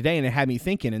earlier today, and it had me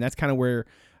thinking, and that's kind of where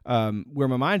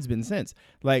my mind's been since.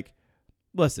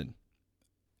 Listen,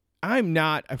 I'm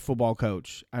not a football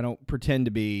coach. I don't pretend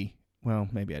to be. Well,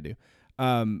 maybe I do.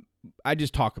 I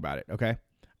just talk about it. Okay,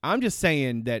 I'm just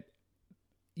saying that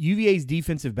UVA's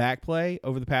defensive back play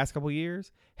over the past couple of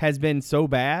years has been so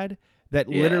bad that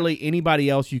literally anybody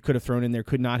else you could have thrown in there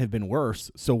could not have been worse.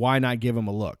 So why not give them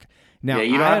a look? Now,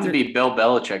 you don't have to be Bill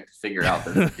Belichick to figure out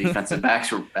that the defensive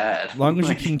backs were bad. As long as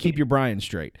you can keep your Brian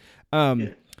straight.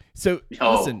 So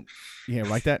listen,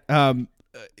 like that.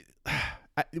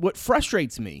 What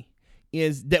frustrates me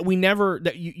is that we never,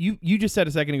 that you just said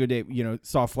a second ago, Dave,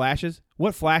 saw flashes.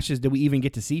 What flashes did we even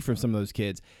get to see from some of those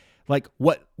kids?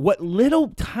 What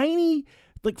little tiny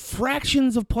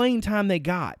fractions of playing time they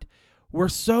got were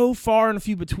so far and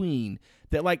few between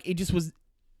that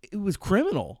it was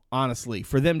criminal, honestly,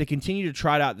 for them to continue to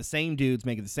trot out the same dudes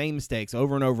making the same mistakes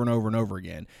over and over and over and over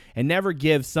again and never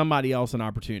give somebody else an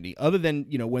opportunity other than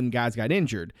when guys got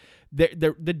injured.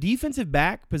 The defensive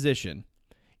back position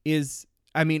is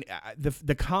I mean,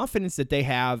 the confidence that they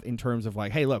have in terms of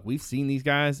like, hey, look, we've seen these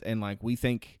guys, and like we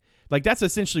think like that's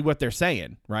essentially what they're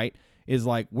saying, right? Is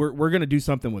like we're gonna do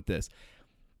something with this.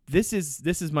 This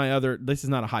is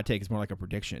not a hot take. It's more like a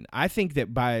prediction. I think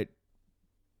that by,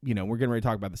 we're getting ready to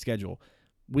talk about the schedule,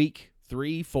 week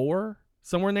 3, 4,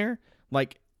 somewhere in there,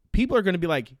 like people are going to be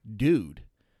like, dude,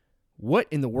 what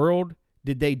in the world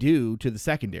did they do to the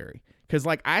secondary? Because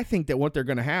like I think that what they're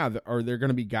going to have are they're going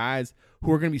to be guys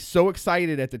who are going to be so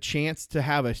excited at the chance to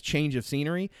have a change of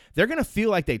scenery. They're going to feel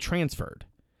like they transferred.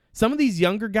 Some of these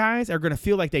younger guys are going to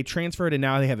feel like they transferred and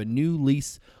now they have a new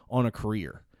lease on a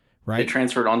career. Right? They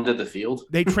transferred onto the field.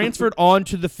 They transferred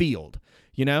onto the field,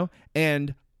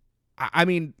 and I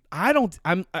mean, I'm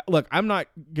not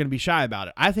going to be shy about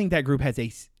it. I think that group has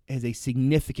a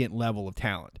significant level of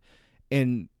talent,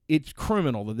 and it's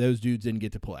criminal that those dudes didn't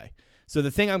get to play. So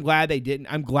the thing I'm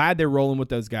glad they're rolling with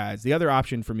those guys. The other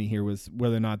option for me here was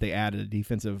whether or not they added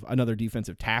another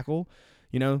defensive tackle,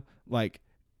 like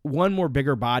one more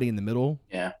bigger body in the middle.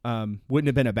 Yeah. Wouldn't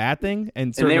have been a bad thing.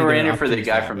 And they were in it for the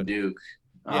guy from Duke.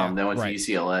 That went to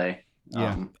UCLA.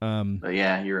 Yeah. But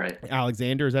yeah, you're right.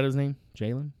 Alexander, is that his name?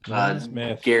 Jalen?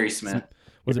 Smith. Gary Smith.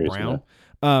 Was Gary it Brown?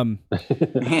 Smith.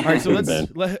 All right, so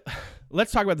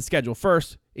let's talk about the schedule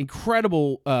first.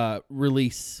 Incredible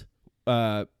release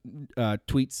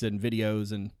tweets and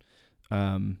videos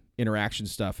and interaction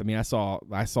stuff. I mean, I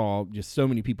saw just so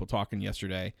many people talking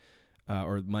yesterday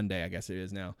or Monday, I guess it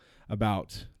is now,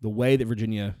 about the way that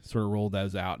Virginia sort of rolled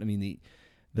those out. I mean,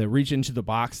 the reach into the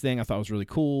box thing I thought was really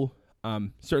cool.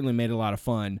 Certainly made it a lot of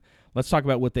fun. Let's talk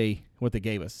about what they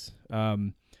gave us. I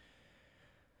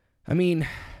mean,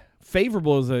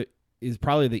 favorable is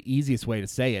probably the easiest way to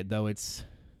say it, though it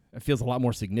feels a lot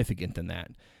more significant than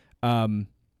that.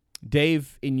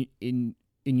 Dave, in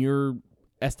your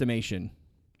estimation,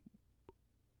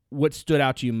 what stood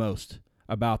out to you most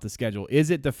about the schedule? Is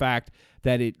it the fact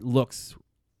that it looks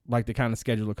like the kind of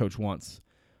schedule the coach wants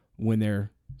when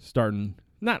they're starting?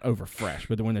 Not over fresh,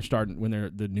 but when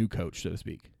they're the new coach, so to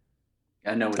speak.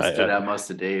 I know what stood out most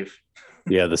to Dave.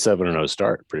 Yeah, the 7-0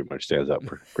 start pretty much stands out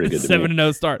pretty good to me.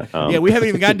 7-0 start. Yeah, we haven't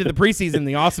even gotten to the preseason.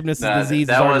 The awesomeness of the disease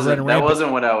is already running rampant. That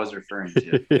wasn't what I was referring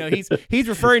to. He's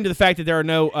referring to the fact that there are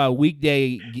no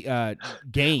weekday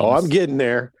games. Oh, I'm getting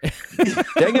there.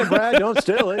 Dang it, Brad! Don't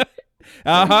steal it.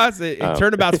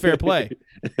 Turnabout's fair play.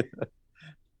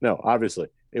 No, obviously,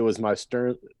 it was my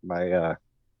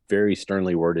very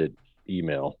sternly worded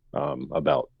email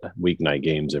about weeknight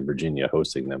games in Virginia,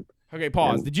 hosting them. Okay,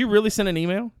 pause. Did you really send an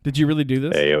email? Did you really do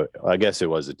this? Hey, I guess it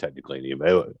wasn't technically an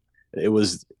email. It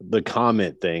was the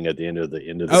comment thing at the end of the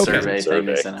survey.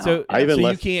 So I even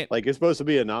left, you can't, like, it's supposed to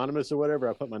be anonymous or whatever.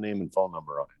 I put my name and phone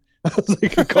number on it. I was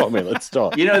like, call me, let's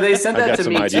talk. They sent that to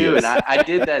me too, and I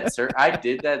did that. I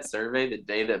did that survey the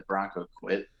day that Bronco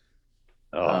quit.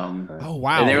 Oh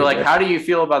wow! And they were like, "How do you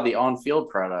feel about the on-field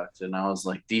product?" And I was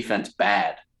like, "Defense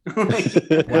bad."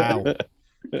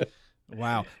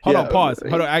 Wow. Hold on. Pause.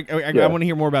 Hold on. I want to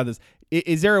hear more about this.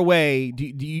 Is there a way? Do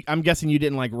you? I'm guessing you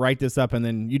didn't like write this up and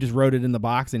then you just wrote it in the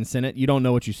box and sent it. You don't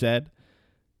know what you said.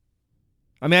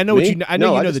 I mean, I know you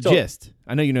know the gist.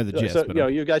 I know you know the gist. So,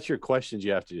 but you got your questions.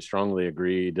 You have to strongly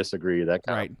agree, disagree, that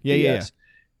kind of. Yeah.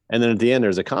 And then at the end,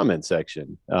 there's a comment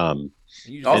section. Also,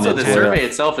 the survey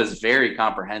itself is very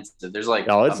comprehensive. There's like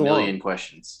a million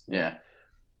questions. Yeah.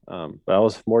 But I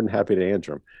was more than happy to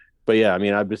answer them. But yeah, I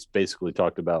mean, I just basically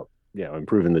talked about,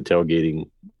 improving the tailgating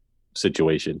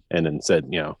situation, and then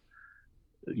said,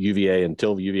 UVA,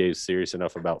 until UVA is serious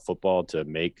enough about football to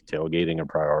make tailgating a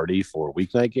priority for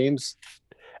weeknight games,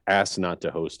 ask not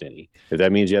to host any. If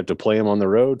that means you have to play them on the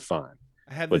road, fine.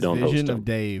 I have this vision of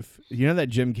Dave. You know that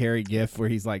Jim Carrey gif where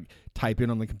he's like typing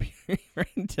on the computer?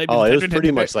 It was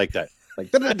pretty much like that. Like,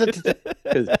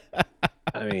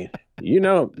 I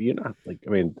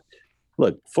mean,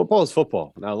 look, football is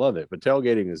football, and I love it. But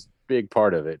tailgating is a big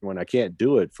part of it. When I can't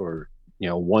do it for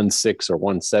 1/6 or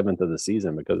 1/7 of the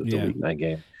season because it's a weeknight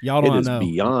game, y'all don't know.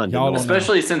 Beyond,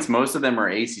 especially since most of them are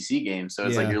ACC games, so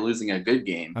it's like you're losing a good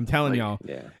game. I'm telling y'all,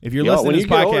 if you're listening to this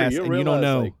podcast and you don't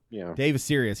know, Dave is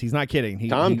serious. He's not kidding. He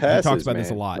talks about this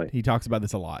a lot. He talks about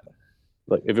this a lot.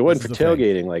 Look, if it wasn't for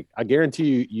tailgating, like, I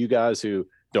guarantee you guys who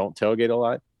don't tailgate a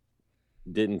lot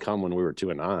didn't come when we were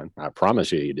 2-9. I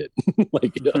promise you did.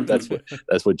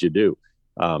 That's what you do.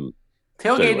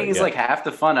 Tailgating is like half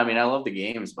the fun. I mean, I love the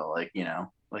games, but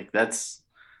that's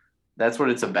what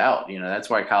it's about. That's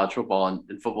why college football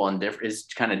and football is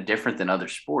kind of different than other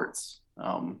sports.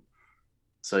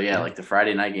 Like the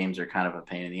Friday night games are kind of a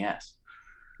pain in the ass.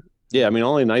 Yeah, I mean,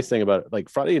 only nice thing about it, like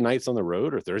Friday nights on the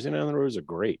road or Thursday night on the road are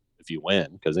great if you win,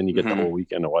 because then you get the whole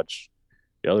weekend to watch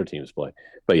the other teams play.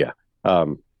 But yeah,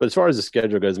 But as far as the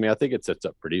schedule goes, I mean, I think it sets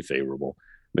up pretty favorable.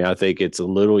 I mean, I think it's a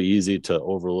little easy to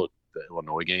overlook the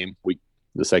Illinois game,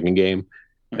 the second game,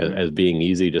 as being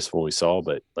easy just from what we saw.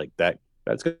 But like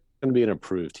that's going to be an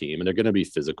improved team, and they're going to be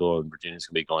physical, and Virginia's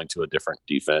going to be going to a different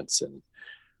defense and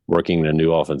working a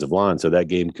new offensive line. So that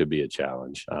game could be a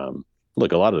challenge.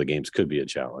 Look, a lot of the games could be a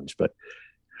challenge, but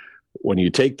when you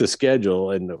take the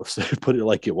schedule and put it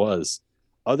like it was,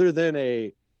 other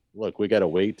than we got to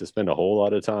wait to spend a whole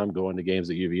lot of time going to games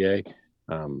at UVA.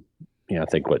 I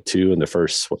think 2 in the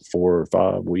first 4 or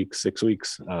 5 weeks, 6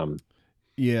 weeks.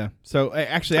 Yeah. So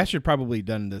actually, I should probably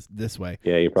done this way.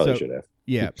 Yeah, you probably should have.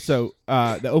 Yeah. So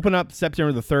they open up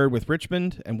September the 3rd with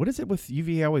Richmond, and what is it with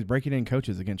UVA always breaking in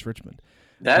coaches against Richmond?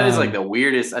 That is like the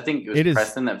weirdest. I think it was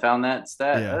Preston that found that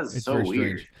stat. Yeah, that is so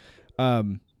weird. I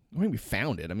mean, we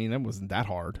found it. I mean, that wasn't that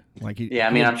hard.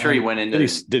 I'm sure he went into.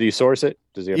 Did he source it?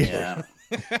 Does he have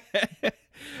Yeah.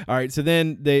 All right. So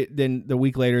then the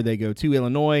week later they go to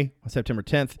Illinois on September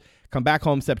 10th. Come back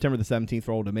home September the 17th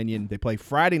for Old Dominion. They play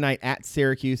Friday night at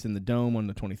Syracuse in the Dome on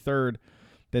the 23rd.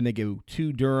 Then they go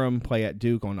to Durham, play at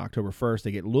Duke on October 1st.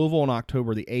 They get Louisville on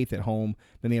October the 8th at home.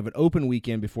 Then they have an open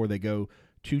weekend before they go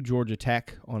to Georgia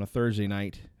Tech on a Thursday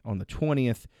night on the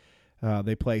 20th.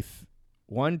 They play 4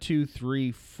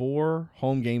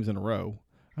 home games in a row.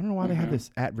 I don't know why they have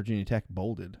this at Virginia Tech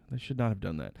bolded. They should not have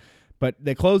done that. But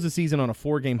they close the season on a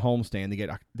 4-game homestand.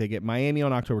 They get Miami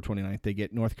on October 29th. They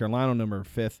get North Carolina on November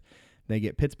 5th. They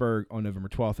get Pittsburgh on November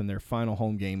 12th, and their final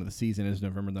home game of the season is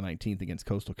November the 19th against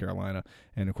Coastal Carolina.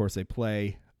 And, of course, they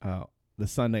play the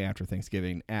Sunday after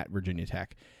Thanksgiving at Virginia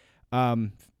Tech.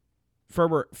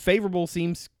 Ferber, favorable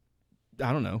seems,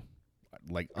 I don't know,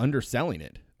 like underselling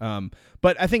it.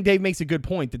 But I think Dave makes a good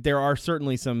point that there are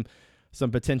certainly some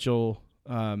potential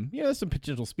some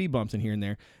potential speed bumps in here and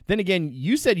there. Then again,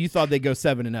 you said you thought they'd go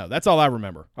 7-0. That's all I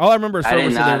remember. All I remember is Ferber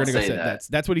said they were going to go 7.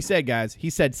 That's what he said, guys. He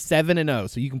said 7-0.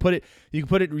 So you can put it. You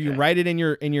can write it in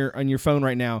your phone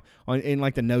right now in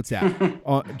like the notes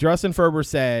app. Justin Ferber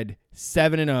said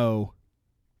 7-0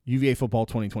 UVA football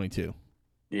 2022.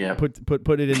 Yeah.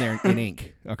 Put it in there in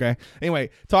ink. Okay. Anyway,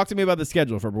 talk to me about the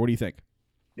schedule, Ferber. What do you think?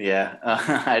 Yeah,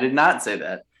 I did not say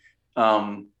that.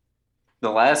 The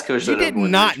last coach you did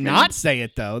not say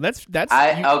it though. That's you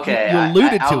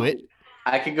alluded to it.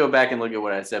 I could go back and look at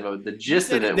what I said, but the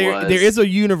gist of it was there is a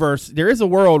universe, there is a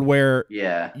world where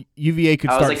UVA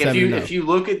could start 7-0. If you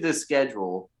look at the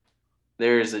schedule,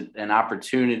 there's an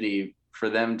opportunity for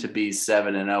them to be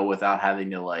 7-0 without having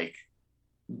to like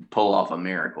pull off a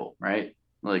miracle, right?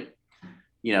 Like,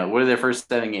 what are their first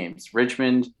 7 games?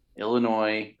 Richmond,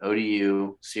 Illinois,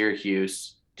 ODU,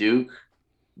 Syracuse, Duke,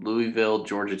 Louisville,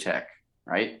 Georgia Tech,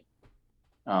 right?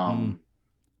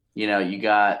 You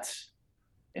got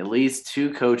at least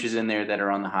 2 coaches in there that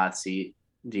are on the hot seat,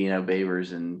 Dino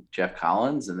Babers and Jeff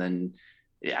Collins. And then,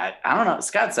 I don't know,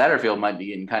 Scott Satterfield might be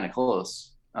getting kind of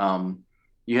close.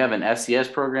 You have an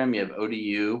FCS program, you have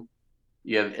ODU,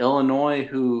 you have Illinois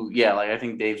who, I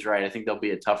think Dave's right. I think they'll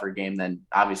be a tougher game than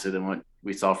what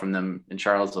we saw from them in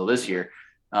Charlottesville this year.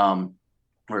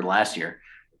 Or last year.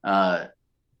 But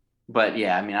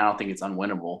I don't think it's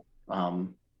unwinnable.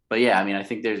 I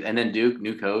think and then Duke,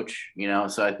 new coach,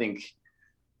 so I think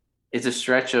it's a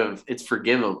stretch it's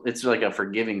forgivable. It's like a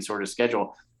forgiving sort of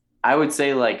schedule. I would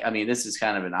say this is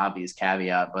kind of an obvious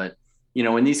caveat, but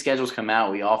when these schedules come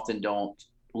out, we often don't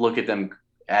look at them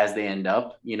as they end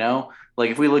up, like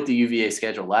if we looked at UVA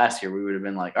schedule last year, we would have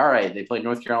been like, all right, they played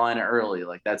North Carolina early.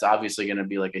 Like that's obviously going to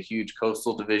be like a huge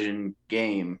Coastal Division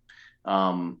game.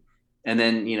 And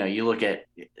then, you look at,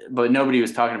 but nobody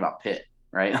was talking about Pitt,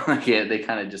 right? They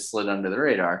kind of just slid under the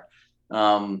radar.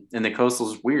 And the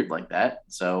Coastal's weird like that.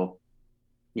 So,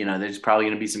 there's probably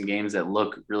going to be some games that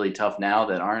look really tough now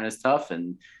that aren't as tough,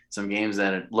 and some games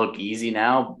that look easy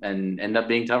now and end up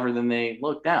being tougher than they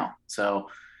look now. So,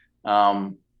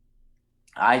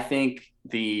 I think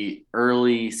the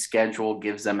early schedule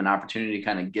gives them an opportunity to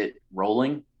kind of get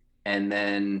rolling. And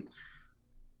then,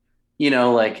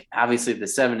 obviously the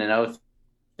 7-0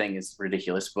 thing is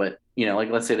ridiculous, but,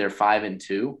 let's say they're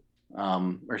 5-2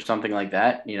 or something like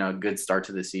that, a good start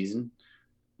to the season.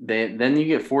 Then you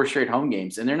get 4 straight home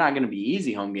games, and they're not going to be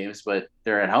easy home games, but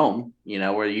they're at home,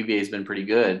 where the UVA has been pretty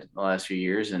good the last few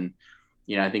years. And,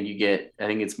 I think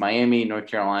it's Miami, North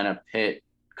Carolina, Pitt,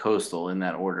 Coastal in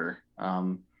that order.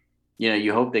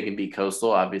 You hope they can beat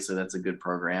Coastal. Obviously that's a good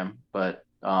program, but,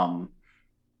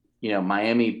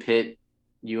 Miami, Pitt,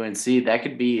 UNC, that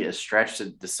could be a stretch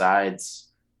that decides,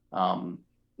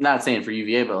 not saying for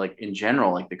UVA, but like in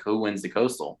general, like who wins the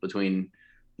Coastal between,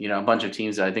 a bunch of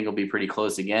teams that I think will be pretty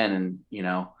close again. And,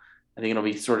 I think it'll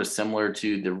be sort of similar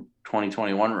to the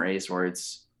 2021 race where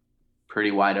it's, pretty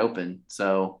wide open.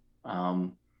 So,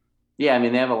 yeah, I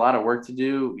mean, they have a lot of work to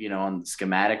do, on the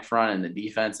schematic front and the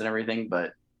defense and everything,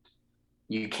 but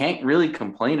you can't really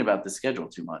complain about the schedule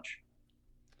too much.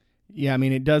 Yeah, I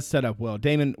mean, it does set up well.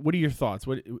 Damon, what are your thoughts?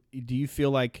 What do you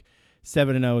feel like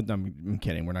 7-0? No, I'm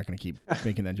kidding. We're not going to keep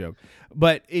making that joke.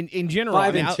 But in general,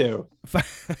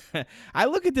 5-2. I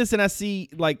look at this and I see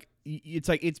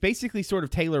it's basically sort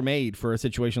of tailor made for a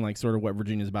situation like sort of what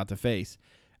Virginia's about to face.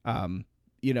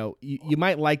 You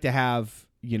might like to have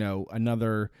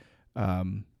another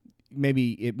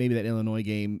maybe that Illinois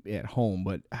game at home,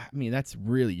 but I mean that's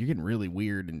really, you're getting really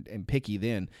weird and picky.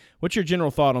 Then, what's your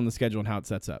general thought on the schedule and how it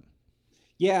sets up?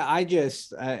 Yeah, I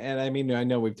just and I mean I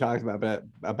know we've talked about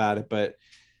it, but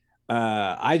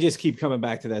I just keep coming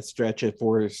back to that stretch of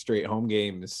 4 straight home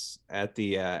games at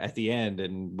the end,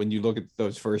 and when you look at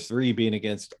those first 3 being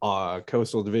against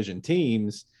Coastal Division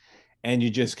teams, and you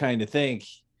just kind of think,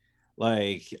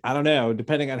 like, I don't know,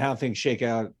 depending on how things shake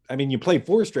out. I mean, you play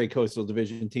 4 straight Coastal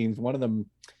Division teams. One of them,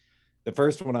 the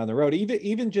first one on the road,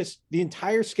 even just the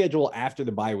entire schedule after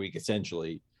the bye week,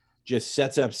 essentially, just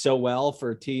sets up so well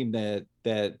for a team that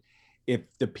if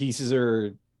the pieces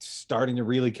are starting to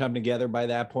really come together by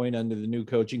that point under the new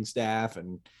coaching staff,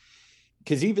 and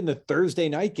because even the Thursday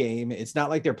night game, it's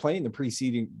not like they're playing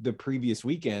the previous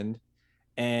weekend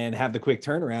and have the quick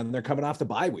turnaround. They're coming off the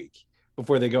bye week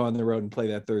before they go on the road and play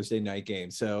that Thursday night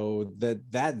game. So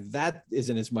that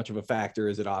isn't as much of a factor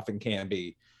as it often can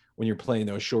be when you're playing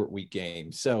those short week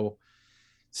games.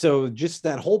 So just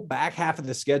that whole back half of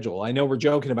the schedule, I know we're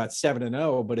joking about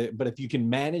 7-0, but if you can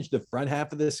manage the front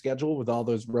half of the schedule with all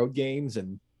those road games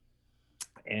and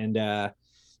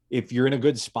if you're in a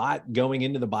good spot going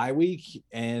into the bye week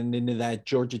and into that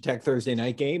Georgia Tech Thursday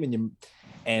night game,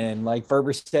 and like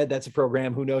Ferber said, that's a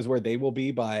program, who knows where they will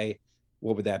be by,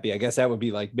 what would that be? I guess that would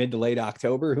be like mid to late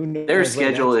October. Who knows? Their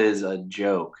schedule is a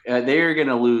joke. They're going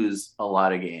to lose a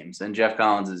lot of games, and Jeff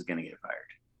Collins is going to get fired.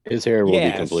 His hair will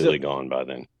be completely gone by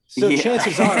then. So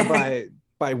chances are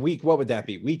by week, what would that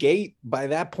be? Week 8, by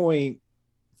that point,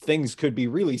 things could be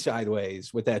really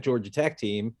sideways with that Georgia Tech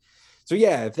team. So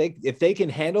yeah, if they can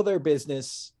handle their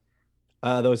business,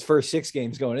 those first 6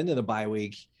 games going into the bye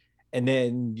week, and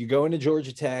then you go into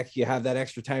Georgia Tech, you have that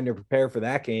extra time to prepare for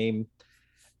that game,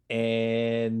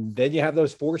 and then you have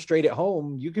those 4 straight at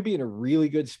home, you could be in a really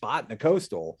good spot in the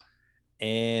Coastal.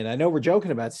 And I know we're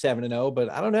joking about 7-0,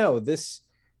 but I don't know, this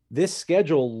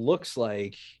schedule looks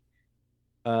like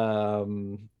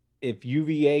if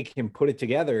UVA can put it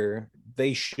together,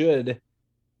 they should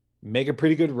make a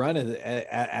pretty good run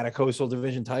at a Coastal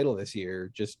Division title this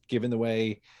year, just given the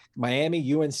way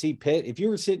Miami, UNC, Pitt, if you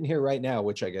were sitting here right now,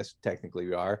 which I guess technically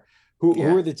we are, who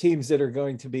are the teams that are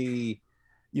going to be,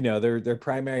 their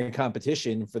primary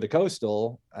competition for the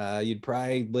Coastal? You'd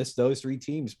probably list those 3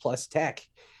 teams plus Tech,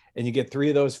 and you get 3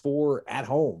 of those 4 at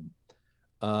home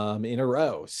in a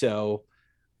row. So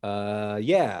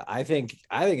I think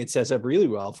it sets up really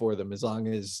well for them, as long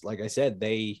as, like I said,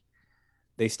 they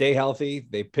stay healthy,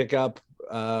 they pick up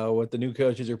what the new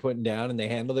coaches are putting down, and they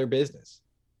handle their business.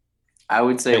 I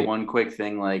would say one quick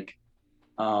thing,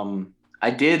 I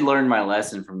did learn my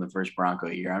lesson from the first Bronco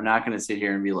year. I'm not going to sit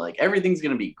here and be like, everything's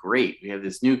going to be great. We have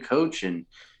this new coach and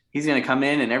he's going to come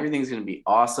in and everything's going to be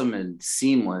awesome and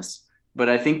seamless. But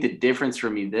I think the difference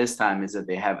for me this time is that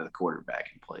they have a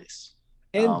quarterback in place.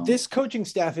 And this coaching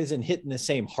staff isn't hitting the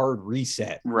same hard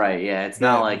reset. Right. Yeah. It's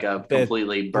not like a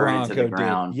completely burned to the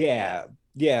ground. Yeah.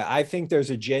 Yeah. I think there's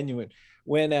a genuine,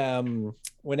 when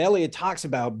Elliott talks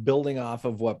about building off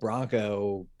of what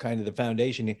Bronco, kind of the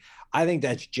foundation, I think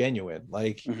that's genuine.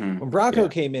 Like when Bronco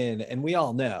came in, and we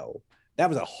all know that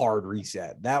was a hard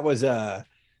reset. That was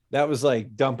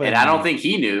like dumping. And I don't think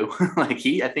he knew. I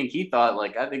think he thought,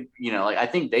 I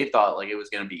think they thought like it was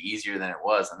going to be easier than it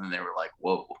was, and then they were like,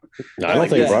 "Whoa." No, I don't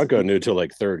think Bronco knew till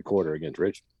like third quarter against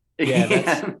Richmond.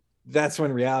 Yeah, that's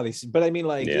when reality. But I mean,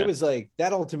 it was like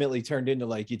that ultimately turned into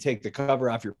like you take the cover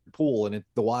off your pool and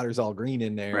the water's all green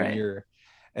in there, right.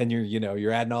 and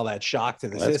you're adding all that shock to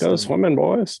the Let's system. go swimming,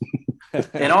 boys.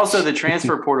 And also the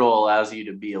transfer portal allows you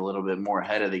to be a little bit more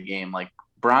ahead of the game. Like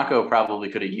Bronco probably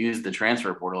could have used the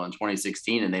transfer portal in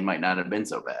 2016 and they might not have been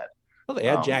so bad. Well, they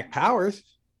had Jack Powers.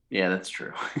 Yeah, that's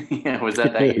true. Was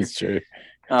that year? That's true.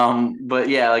 But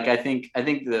yeah, I think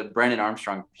the Brennan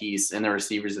Armstrong piece and the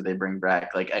receivers that they bring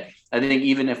back, I think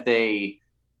even if they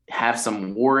have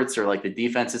some warts or the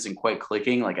defense isn't quite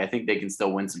clicking, I think they can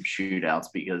still win some shootouts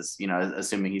because,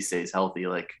 assuming he stays healthy,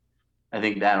 I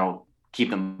think that'll keep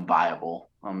them viable.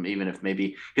 Even if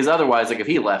maybe, because otherwise, if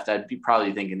he left, I'd be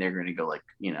probably thinking they're going to go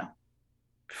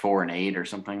 4-8 or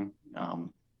something.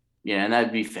 Yeah, and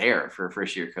that'd be fair for a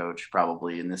first year coach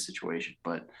probably in this situation.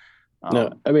 But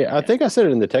no, I mean, I think I said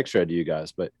it in the text thread to you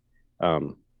guys, but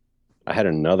I had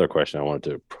another question I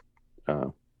wanted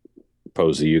to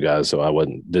pose to you guys, so I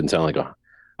didn't sound like a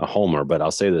homer. But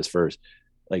I'll say this first: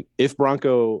 like, if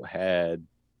Bronco had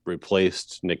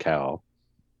replaced Nick Howell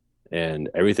and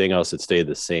everything else had stayed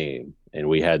the same, and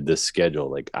we had this schedule,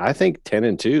 like, I think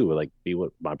 10-2 would like be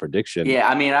what my prediction. Yeah,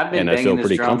 I mean, I've been and I feel banging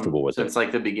pretty this drum comfortable with since it.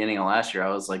 like the beginning of last year.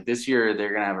 I was like, this year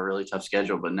they're gonna have a really tough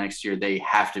schedule, but next year they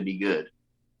have to be good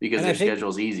because And their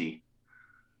schedule's easy.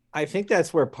 I think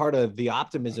that's where part of the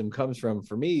optimism comes from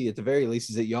for me, at the very least,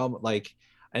 is that y'all, like,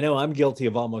 I know I'm guilty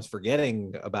of almost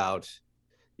forgetting about,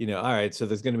 all right, so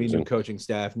there's going to be new coaching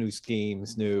staff, new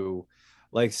schemes, new,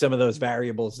 like, some of those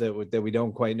variables that we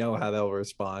don't quite know how they'll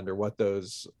respond or what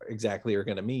those exactly are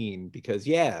going to mean. Because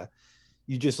you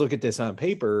just look at this on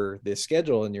paper, this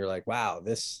schedule, and you're like, wow,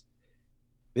 this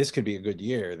could be a good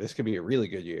year. This could be a really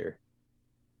good year.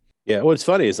 Yeah, what's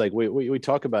funny is, like, we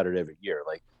talk about it every year.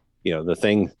 Like, the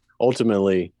thing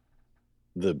ultimately,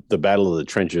 the battle of the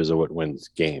trenches are what wins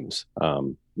games.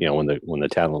 When the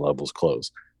talent levels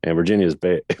close, and Virginia is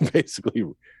basically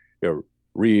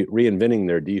reinventing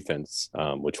their defense,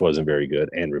 which wasn't very good,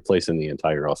 and replacing the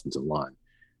entire offensive line.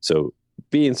 So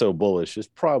being so bullish is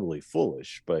probably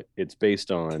foolish, but it's based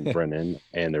on Brennan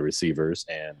and the receivers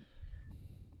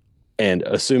and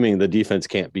assuming the defense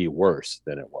can't be worse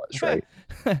than it was, right?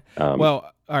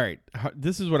 Well, all right.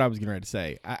 This is what I was getting ready to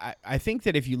say. I think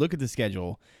that if you look at the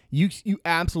schedule, you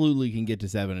absolutely can get to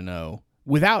 7-0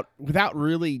 without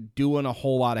really doing a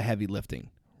whole lot of heavy lifting,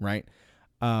 right?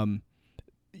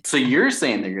 So you're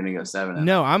saying they're going to go 7-0?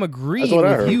 No, I'm agreeing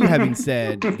with you having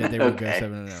said that they would go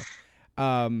 7-0.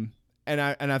 And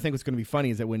I think what's going to be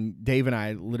funny is that when Dave and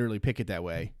I literally pick it that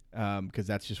way, because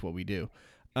that's just what we do.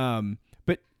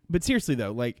 But seriously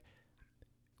though, like,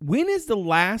 when is the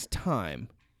last time,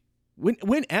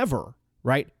 whenever,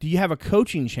 right, do you have a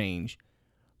coaching change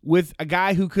with a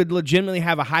guy who could legitimately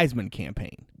have a Heisman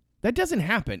campaign? That doesn't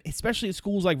happen, especially at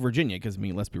schools like Virginia, because, I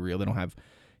mean, let's be real, they don't have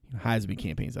Heisman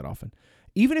campaigns that often.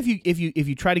 Even if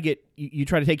you try to get you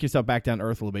try to take yourself back down to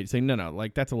earth a little bit, say no,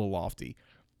 like, that's a little lofty.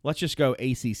 Let's just go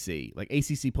ACC, like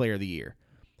ACC Player of the Year.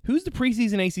 Who's the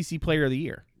preseason ACC Player of the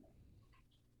Year?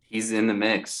 He's in the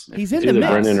mix. He's in the mix.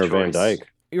 Brennan or Van Dyke.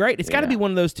 Right, it's got to be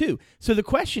one of those two. So the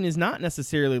question is not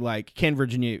necessarily like, can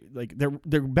Virginia, like, the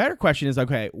better question is,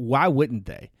 okay, why wouldn't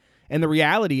they? And the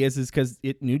reality is because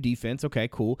new defense, okay,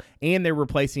 cool, and they're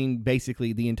replacing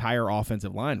basically the entire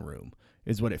offensive line room,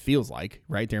 is what it feels like,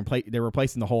 right? They're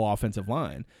replacing the whole offensive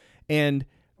line, and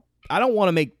I don't want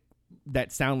to make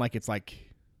that sound like it's like,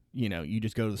 you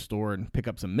just go to the store and pick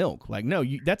up some milk. Like, no,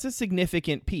 that's a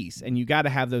significant piece, and you got to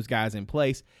have those guys in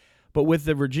place. But with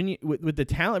the with the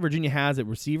talent Virginia has at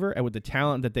receiver, and with the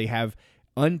talent that they have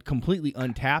completely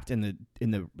untapped in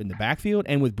the backfield,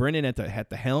 and with Brennan at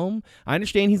the helm, I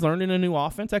understand he's learning a new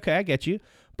offense. Okay, I get you.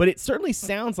 But it certainly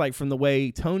sounds like, from the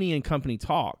way Tony and company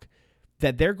talk,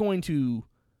 that they're going to,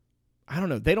 I don't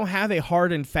know, they don't have a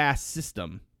hard and fast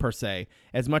system per se,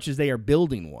 as much as they are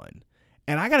building one.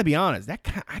 And I got to be honest, I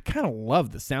kind of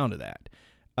love the sound of that.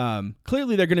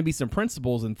 Clearly, there are going to be some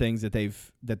principles and things that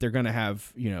they're going to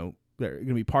have, they're going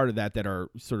to be part of that are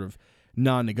sort of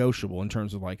non-negotiable in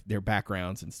terms of, like, their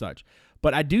backgrounds and such.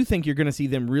 But I do think you're going to see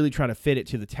them really try to fit it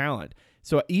to the talent.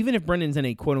 So even if Brendan's in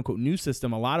a quote-unquote new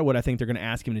system, a lot of what I think they're going to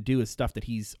ask him to do is stuff that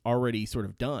he's already sort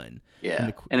of done.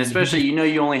 Yeah, and especially,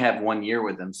 you only have 1 year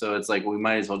with him, so it's like, we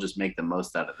might as well just make the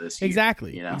most out of this year.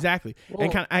 Exactly, exactly. Well,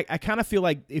 and I kind of feel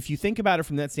like, if you think about it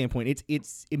from that standpoint, it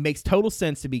makes total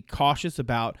sense to be cautious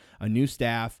about a new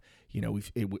staff.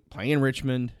 Playing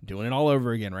Richmond, doing it all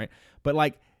over again, right? But,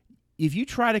 like, if you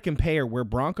try to compare where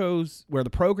the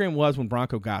program was when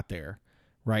Bronco got there,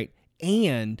 right,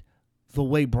 and the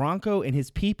way Bronco and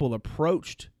his people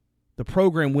approached the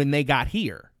program when they got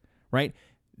here, right,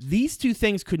 these two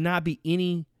things could not be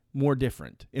any more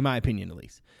different, in my opinion, at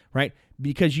least, right?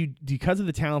 Because of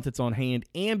the talent that's on hand,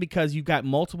 and because you've got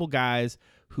multiple guys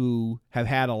who have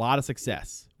had a lot of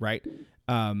success, right?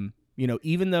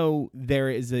 Even though there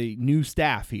is a new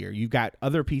staff here, you've got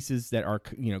other pieces that are,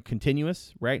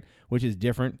 continuous, right? Which is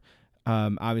different,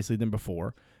 obviously, than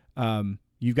before.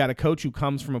 You've got a coach who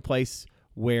comes from a place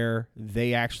where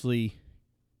they actually,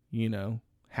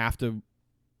 have to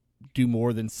do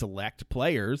more than select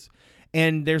players.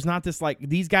 And there's not this, like,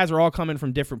 these guys are all coming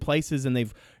from different places, and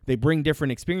they bring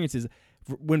different experiences.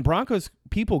 When Broncos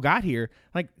people got here,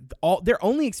 like, their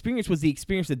only experience was the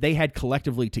experience that they had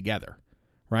collectively together,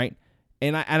 right?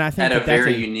 And I think at a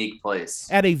very unique place.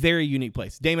 At a very unique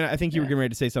place. Damon, I think you were getting ready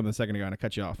to say something a second ago, and I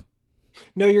cut you off.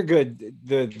 No, you're good.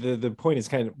 The point is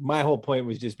my whole point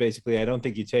was just basically I don't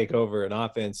think you take over an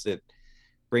offense that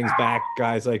brings back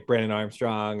guys like Brennan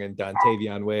Armstrong and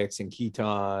Dontavion Wicks and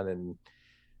Keaton and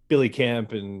Billy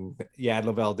Kemp and add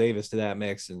Lavelle Davis to that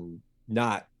mix and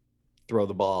not throw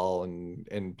the ball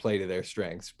and play to their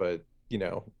strengths. But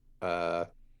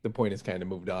the point is kind of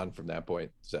moved on from that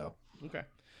point. So okay.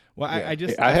 Well,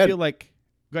 Yeah. I feel like.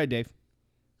 Go ahead, Dave.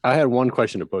 I had one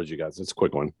question to pose you guys. It's a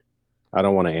quick one. I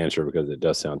don't want to answer because it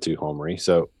does sound too homery.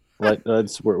 So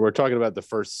we're talking about the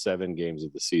first 7 games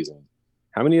of the season.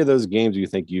 How many of those games do you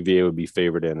think UVA would be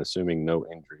favored in, assuming no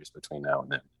injuries between now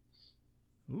and then?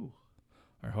 Ooh.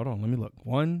 All right, hold on. Let me look.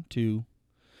 1, 2.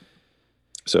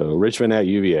 So Richmond at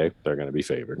UVA, they're going to be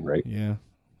favored, right? Yeah.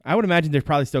 I would imagine they're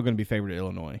probably still going to be favored at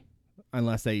Illinois,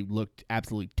 unless they looked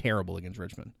absolutely terrible against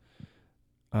Richmond.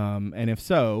 And if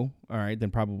so, all right,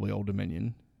 then probably Old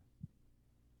Dominion.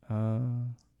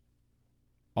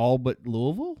 All but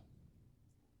Louisville?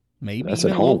 Maybe That's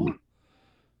even at home. Louisville?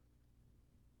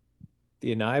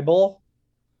 the Anai Bowl.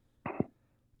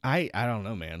 I don't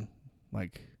know, man.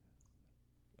 Like,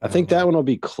 I think that one will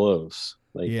be close.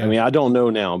 Like, Yeah. I mean, I don't know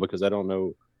now because I don't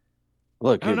know.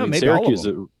 Look, I don't know, mean, maybe all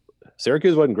of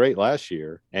Syracuse wasn't great last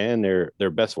year, and their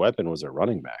best weapon was their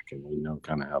running back, and we know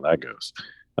kind of how that goes.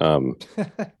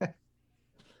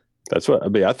 That's what I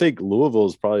mean. I think Louisville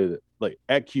is probably like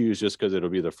at Q's just because it'll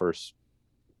be the first.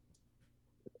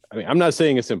 I mean, I'm not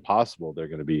saying it's impossible they're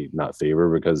going to be not favored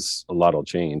because a lot will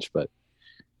change, but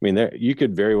I mean, you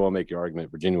could very well make your argument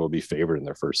Virginia will be favored in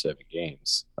their first 7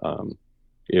 games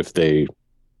if they,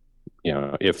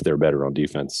 if they're better on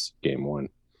defense game 1.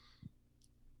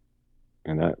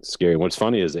 And that's scary. What's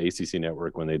funny is the ACC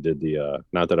Network, when they did the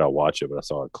not that I watch it, but I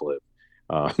saw a clip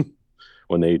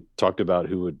when they talked about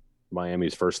who would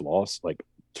Miami's first loss, like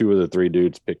 2 of the 3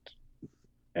 dudes picked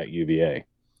at UVA.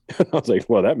 I was like,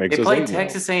 well, that makes They sense. played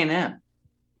Texas A&M.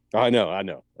 I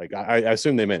know. Like I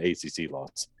assume they meant ACC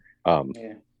loss.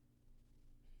 Yeah.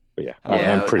 But yeah,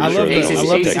 Yeah, I'm pretty I sure. love they the- don't I look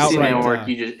love the Texas outright,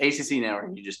 A&M. ACC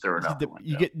network, you just throw it out the window.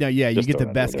 You get Just the throw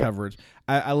it best out there. coverage.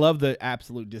 I love the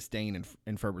absolute disdain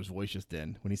in Ferber's voice just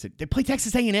then when he said they play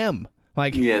Texas A&M.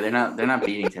 Like, Yeah, they're not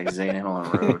beating Texas A&M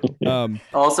on the road. Yeah.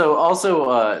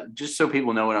 Also, just so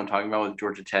people know what I'm talking about with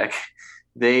Georgia Tech,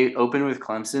 they open with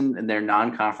Clemson, and their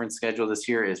non-conference schedule this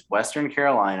year is Western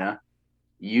Carolina,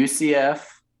 UCF,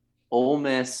 Ole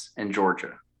Miss, and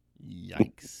Georgia.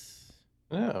 yikes.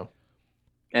 Oh,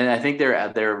 And I think their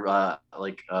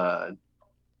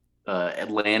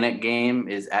Atlantic game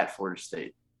is at Florida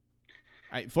State.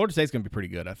 Florida State's gonna be pretty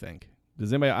good, I think.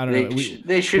 Does anybody? I don't know.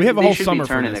 They should. we have a they whole should summer be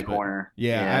for turning this, the but- corner.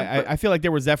 I feel like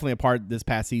there was definitely a part this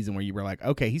past season where you were like,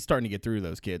 okay, he's starting to get through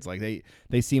those kids. Like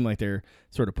they seem like they're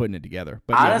sort of putting it together.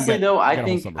 But honestly, though, we I got a whole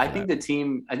think summer I for think that.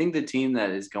 the team that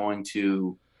is going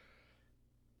to.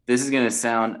 This is going to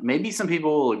sound. Maybe some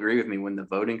people will agree with me when the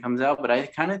voting comes out, but I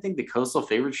kind of think the coastal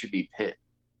favorite should be Pitt.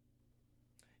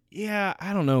 Yeah,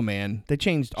 I don't know, man. They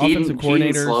changed Keaton offensive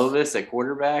coordinators. Slovis at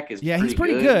quarterback is He's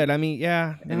pretty good. I mean,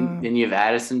 yeah. And then you have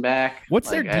Addison back.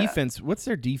 What's Like, their defense? What's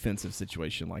their defensive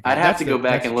situation like? I'd have to go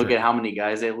back and look at how many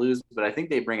guys they lose, but I think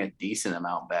they bring a decent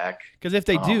amount back. because if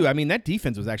they do, I mean, that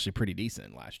defense was actually pretty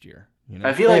decent last year. You know?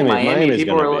 I feel like Miami. Miami's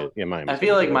People gonna are. be- yeah, Miami's I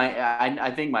feel gonna like be it.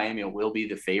 I think Miami will be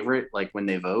the favorite, like when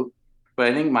they vote. But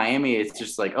I think Miami, it's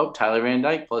just like, oh, Tyler Van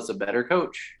Dyke plus a better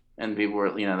coach, and people were,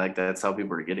 like that's how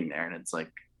people are getting there, and it's like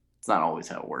it's not always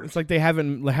how it works. It's like they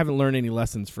haven't learned any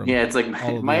lessons from. yeah, it's like all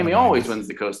of the Miami other always Miamis. wins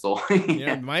the Coastal.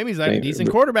 Yeah, Miami's got a Maybe, decent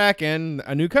but- quarterback and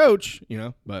a new coach. But and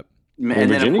Well, then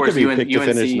Virginia of course could be UNC, picked to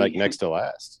finish like next to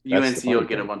last. That's the UNC funny will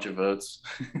get a thing. bunch of votes.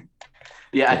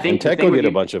 Yeah, I And think Tech the thing will with get a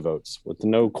you- bunch of votes with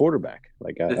no quarterback.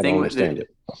 Like I the don't thing with understand it.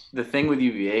 the thing with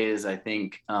UVA is I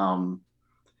think,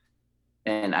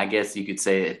 and I guess you could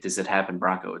say if this had happened,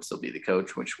 Bronco would still be the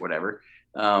coach, which whatever.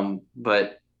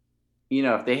 But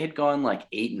if they had gone like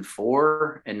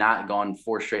 8-4 and not gone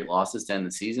 4 straight losses to end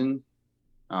the season,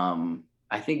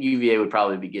 I think UVA would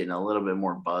probably be getting a little bit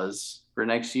more buzz for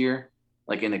next year,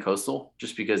 like in the Coastal,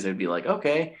 just because it'd be like,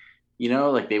 okay,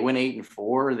 like they went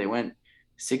 8-4, they went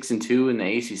 6-2 in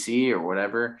the ACC or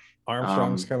whatever.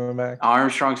 Armstrong's coming back.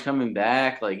 Armstrong's coming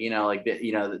back. Like,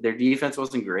 their defense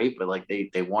wasn't great, but like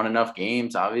they won enough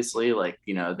games, obviously. Like,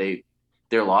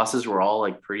 their losses were all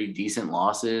like pretty decent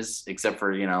losses, except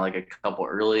for, like a couple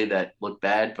early that looked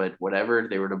bad, but whatever.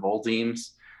 They were the bowl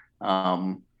teams.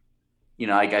 I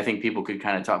think people could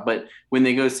kind of talk, but when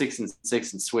they go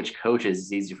 6-6 and switch coaches,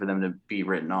 it's easy for them to be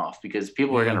written off because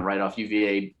people are going to write off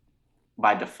UVA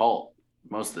by default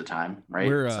most of the time. Right.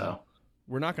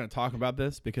 We're not going to talk about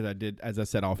this because as I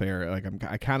said off air, like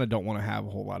I kind of don't want to have a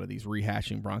whole lot of these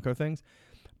rehashing Bronco things,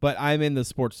 but I'm in the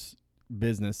sports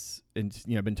business and,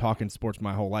 you know, been talking sports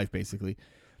my whole life, basically.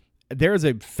 There's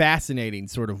a fascinating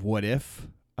sort of what if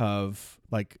of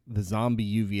like the zombie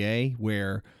UVA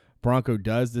where Bronco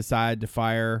does decide to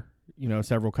fire, you know,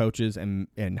 several coaches and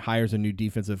hires a new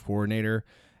defensive coordinator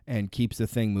and keeps the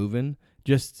thing moving,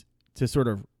 just to sort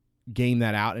of game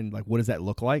that out. And like, what does that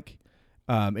look like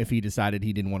if he decided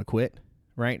he didn't want to quit,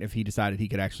 right? If he decided he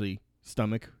could actually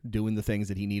stomach doing the things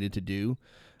that he needed to do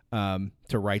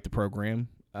to write the program.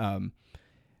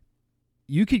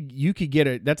 You could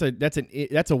get that's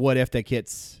a what if that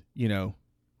gets, you know,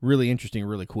 really interesting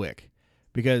really quick,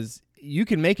 because you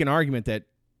can make an argument that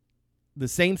the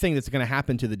same thing that's going to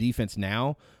happen to the defense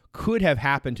now could have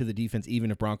happened to the defense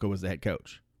even if Bronco was the head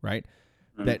coach, right?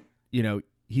 Mm-hmm. That, you know,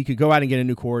 he could go out and get a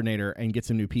new coordinator and get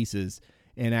some new pieces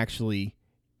and actually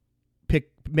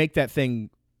make that thing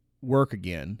work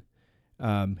again.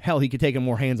 Hell, he could take a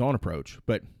more hands-on approach.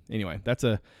 But anyway,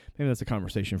 maybe that's a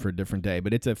conversation for a different day.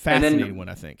 But it's a fascinating one,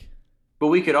 I think. But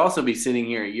we could also be sitting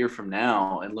here a year from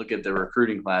now and look at the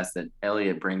recruiting class that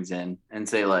Elliott brings in and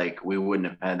say, like, we wouldn't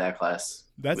have had that class.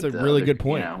 That's a really good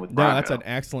point. You know, no, that's an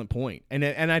excellent point. And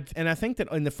I think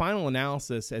that in the final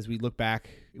analysis, as we look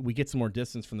back, we get some more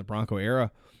distance from the Bronco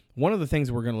era. One of the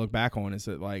things we're going to look back on is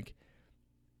that, like,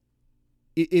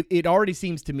 it already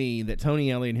seems to me that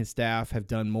Tony Elliott and his staff have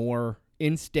done more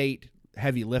in-state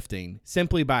heavy lifting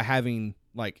simply by having,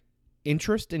 like,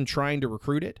 interest in trying to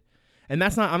recruit it. And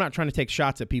I'm not trying to take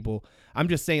shots at people. I'm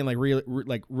just saying, like,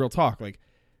 real talk. Like,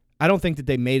 I don't think that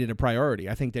they made it a priority.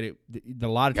 I think that a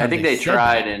lot of times I think they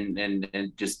tried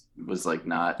and just was like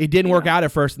not. It didn't work out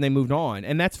at first, and they moved on,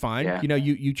 and that's fine. Yeah. You know,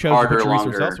 you chose harder, to put your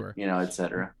longer, resources elsewhere, you know, et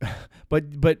cetera.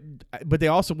 But they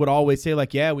also would always say,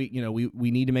 like, yeah, we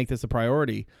need to make this a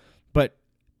priority. But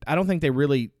I don't think they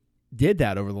really did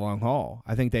that over the long haul.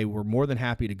 I think they were more than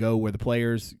happy to go where the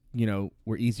players, you know,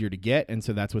 were easier to get, and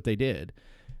so that's what they did.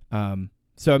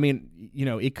 So I mean, you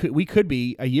know, we could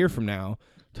be a year from now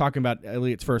talking about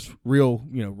Elliott's first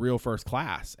real first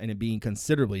class, and it being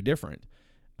considerably different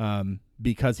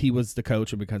because he was the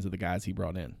coach and because of the guys he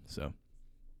brought in. So, all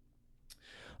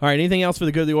right, anything else for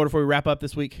the good of the order before we wrap up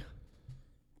this week?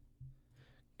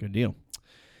 Good deal.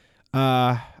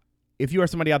 If you are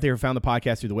somebody out there who found the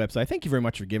podcast through the website, thank you very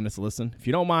much for giving us a listen. If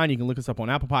you don't mind, you can look us up on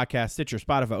Apple Podcasts, Stitcher,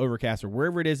 Spotify, Overcast, or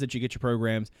wherever it is that you get your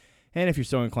programs. And if you're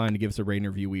so inclined to give us a rating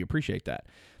and review, we appreciate that.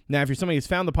 Now, if you're somebody who's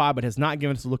found the pod but has not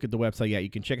given us a look at the website yet, you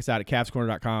can check us out at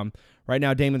CavsCorner.com. Right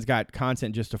now, Damon's got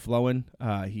content just flowing.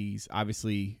 He's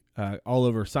obviously all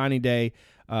over signing day.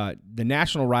 The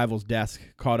National Rivals desk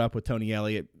caught up with Tony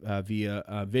Elliott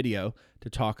via video to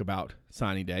talk about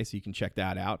signing day, so you can check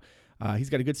that out. He's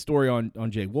got a good story on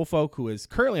Jay Woolfolk, who is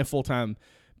currently a full-time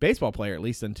baseball player, at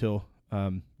least until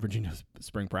Virginia's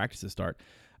spring practices start.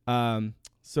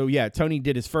 So yeah, Tony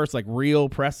did his first like real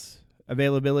press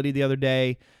availability the other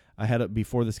day,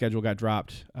 before the schedule got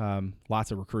dropped. Lots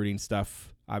of recruiting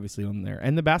stuff obviously on there,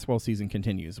 and the basketball season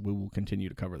continues. We will continue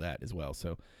to cover that as well.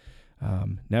 So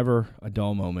never a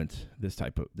dull moment this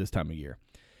time of year.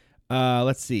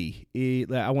 Let's see.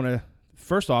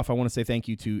 First off, I want to say thank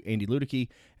you to Andy Ludicky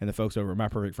and the folks over at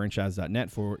MyPerfectFranchise.net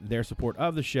for their support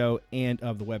of the show and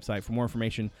of the website. For more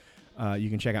information, you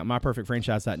can check out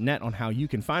MyPerfectFranchise.net on how you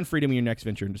can find freedom in your next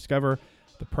venture and discover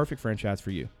the perfect franchise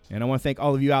for you. And I want to thank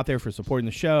all of you out there for supporting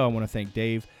the show. I want to thank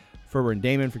Dave, Ferber, and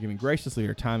Damon for giving graciously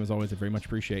their time. As always, I very much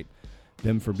appreciate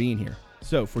them for being here.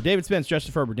 So for David Spence,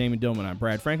 Justin Ferber, Damon Dillman, I'm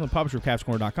Brad Franklin, publisher of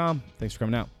CavsCorner.com. Thanks for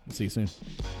coming out. We'll see you soon.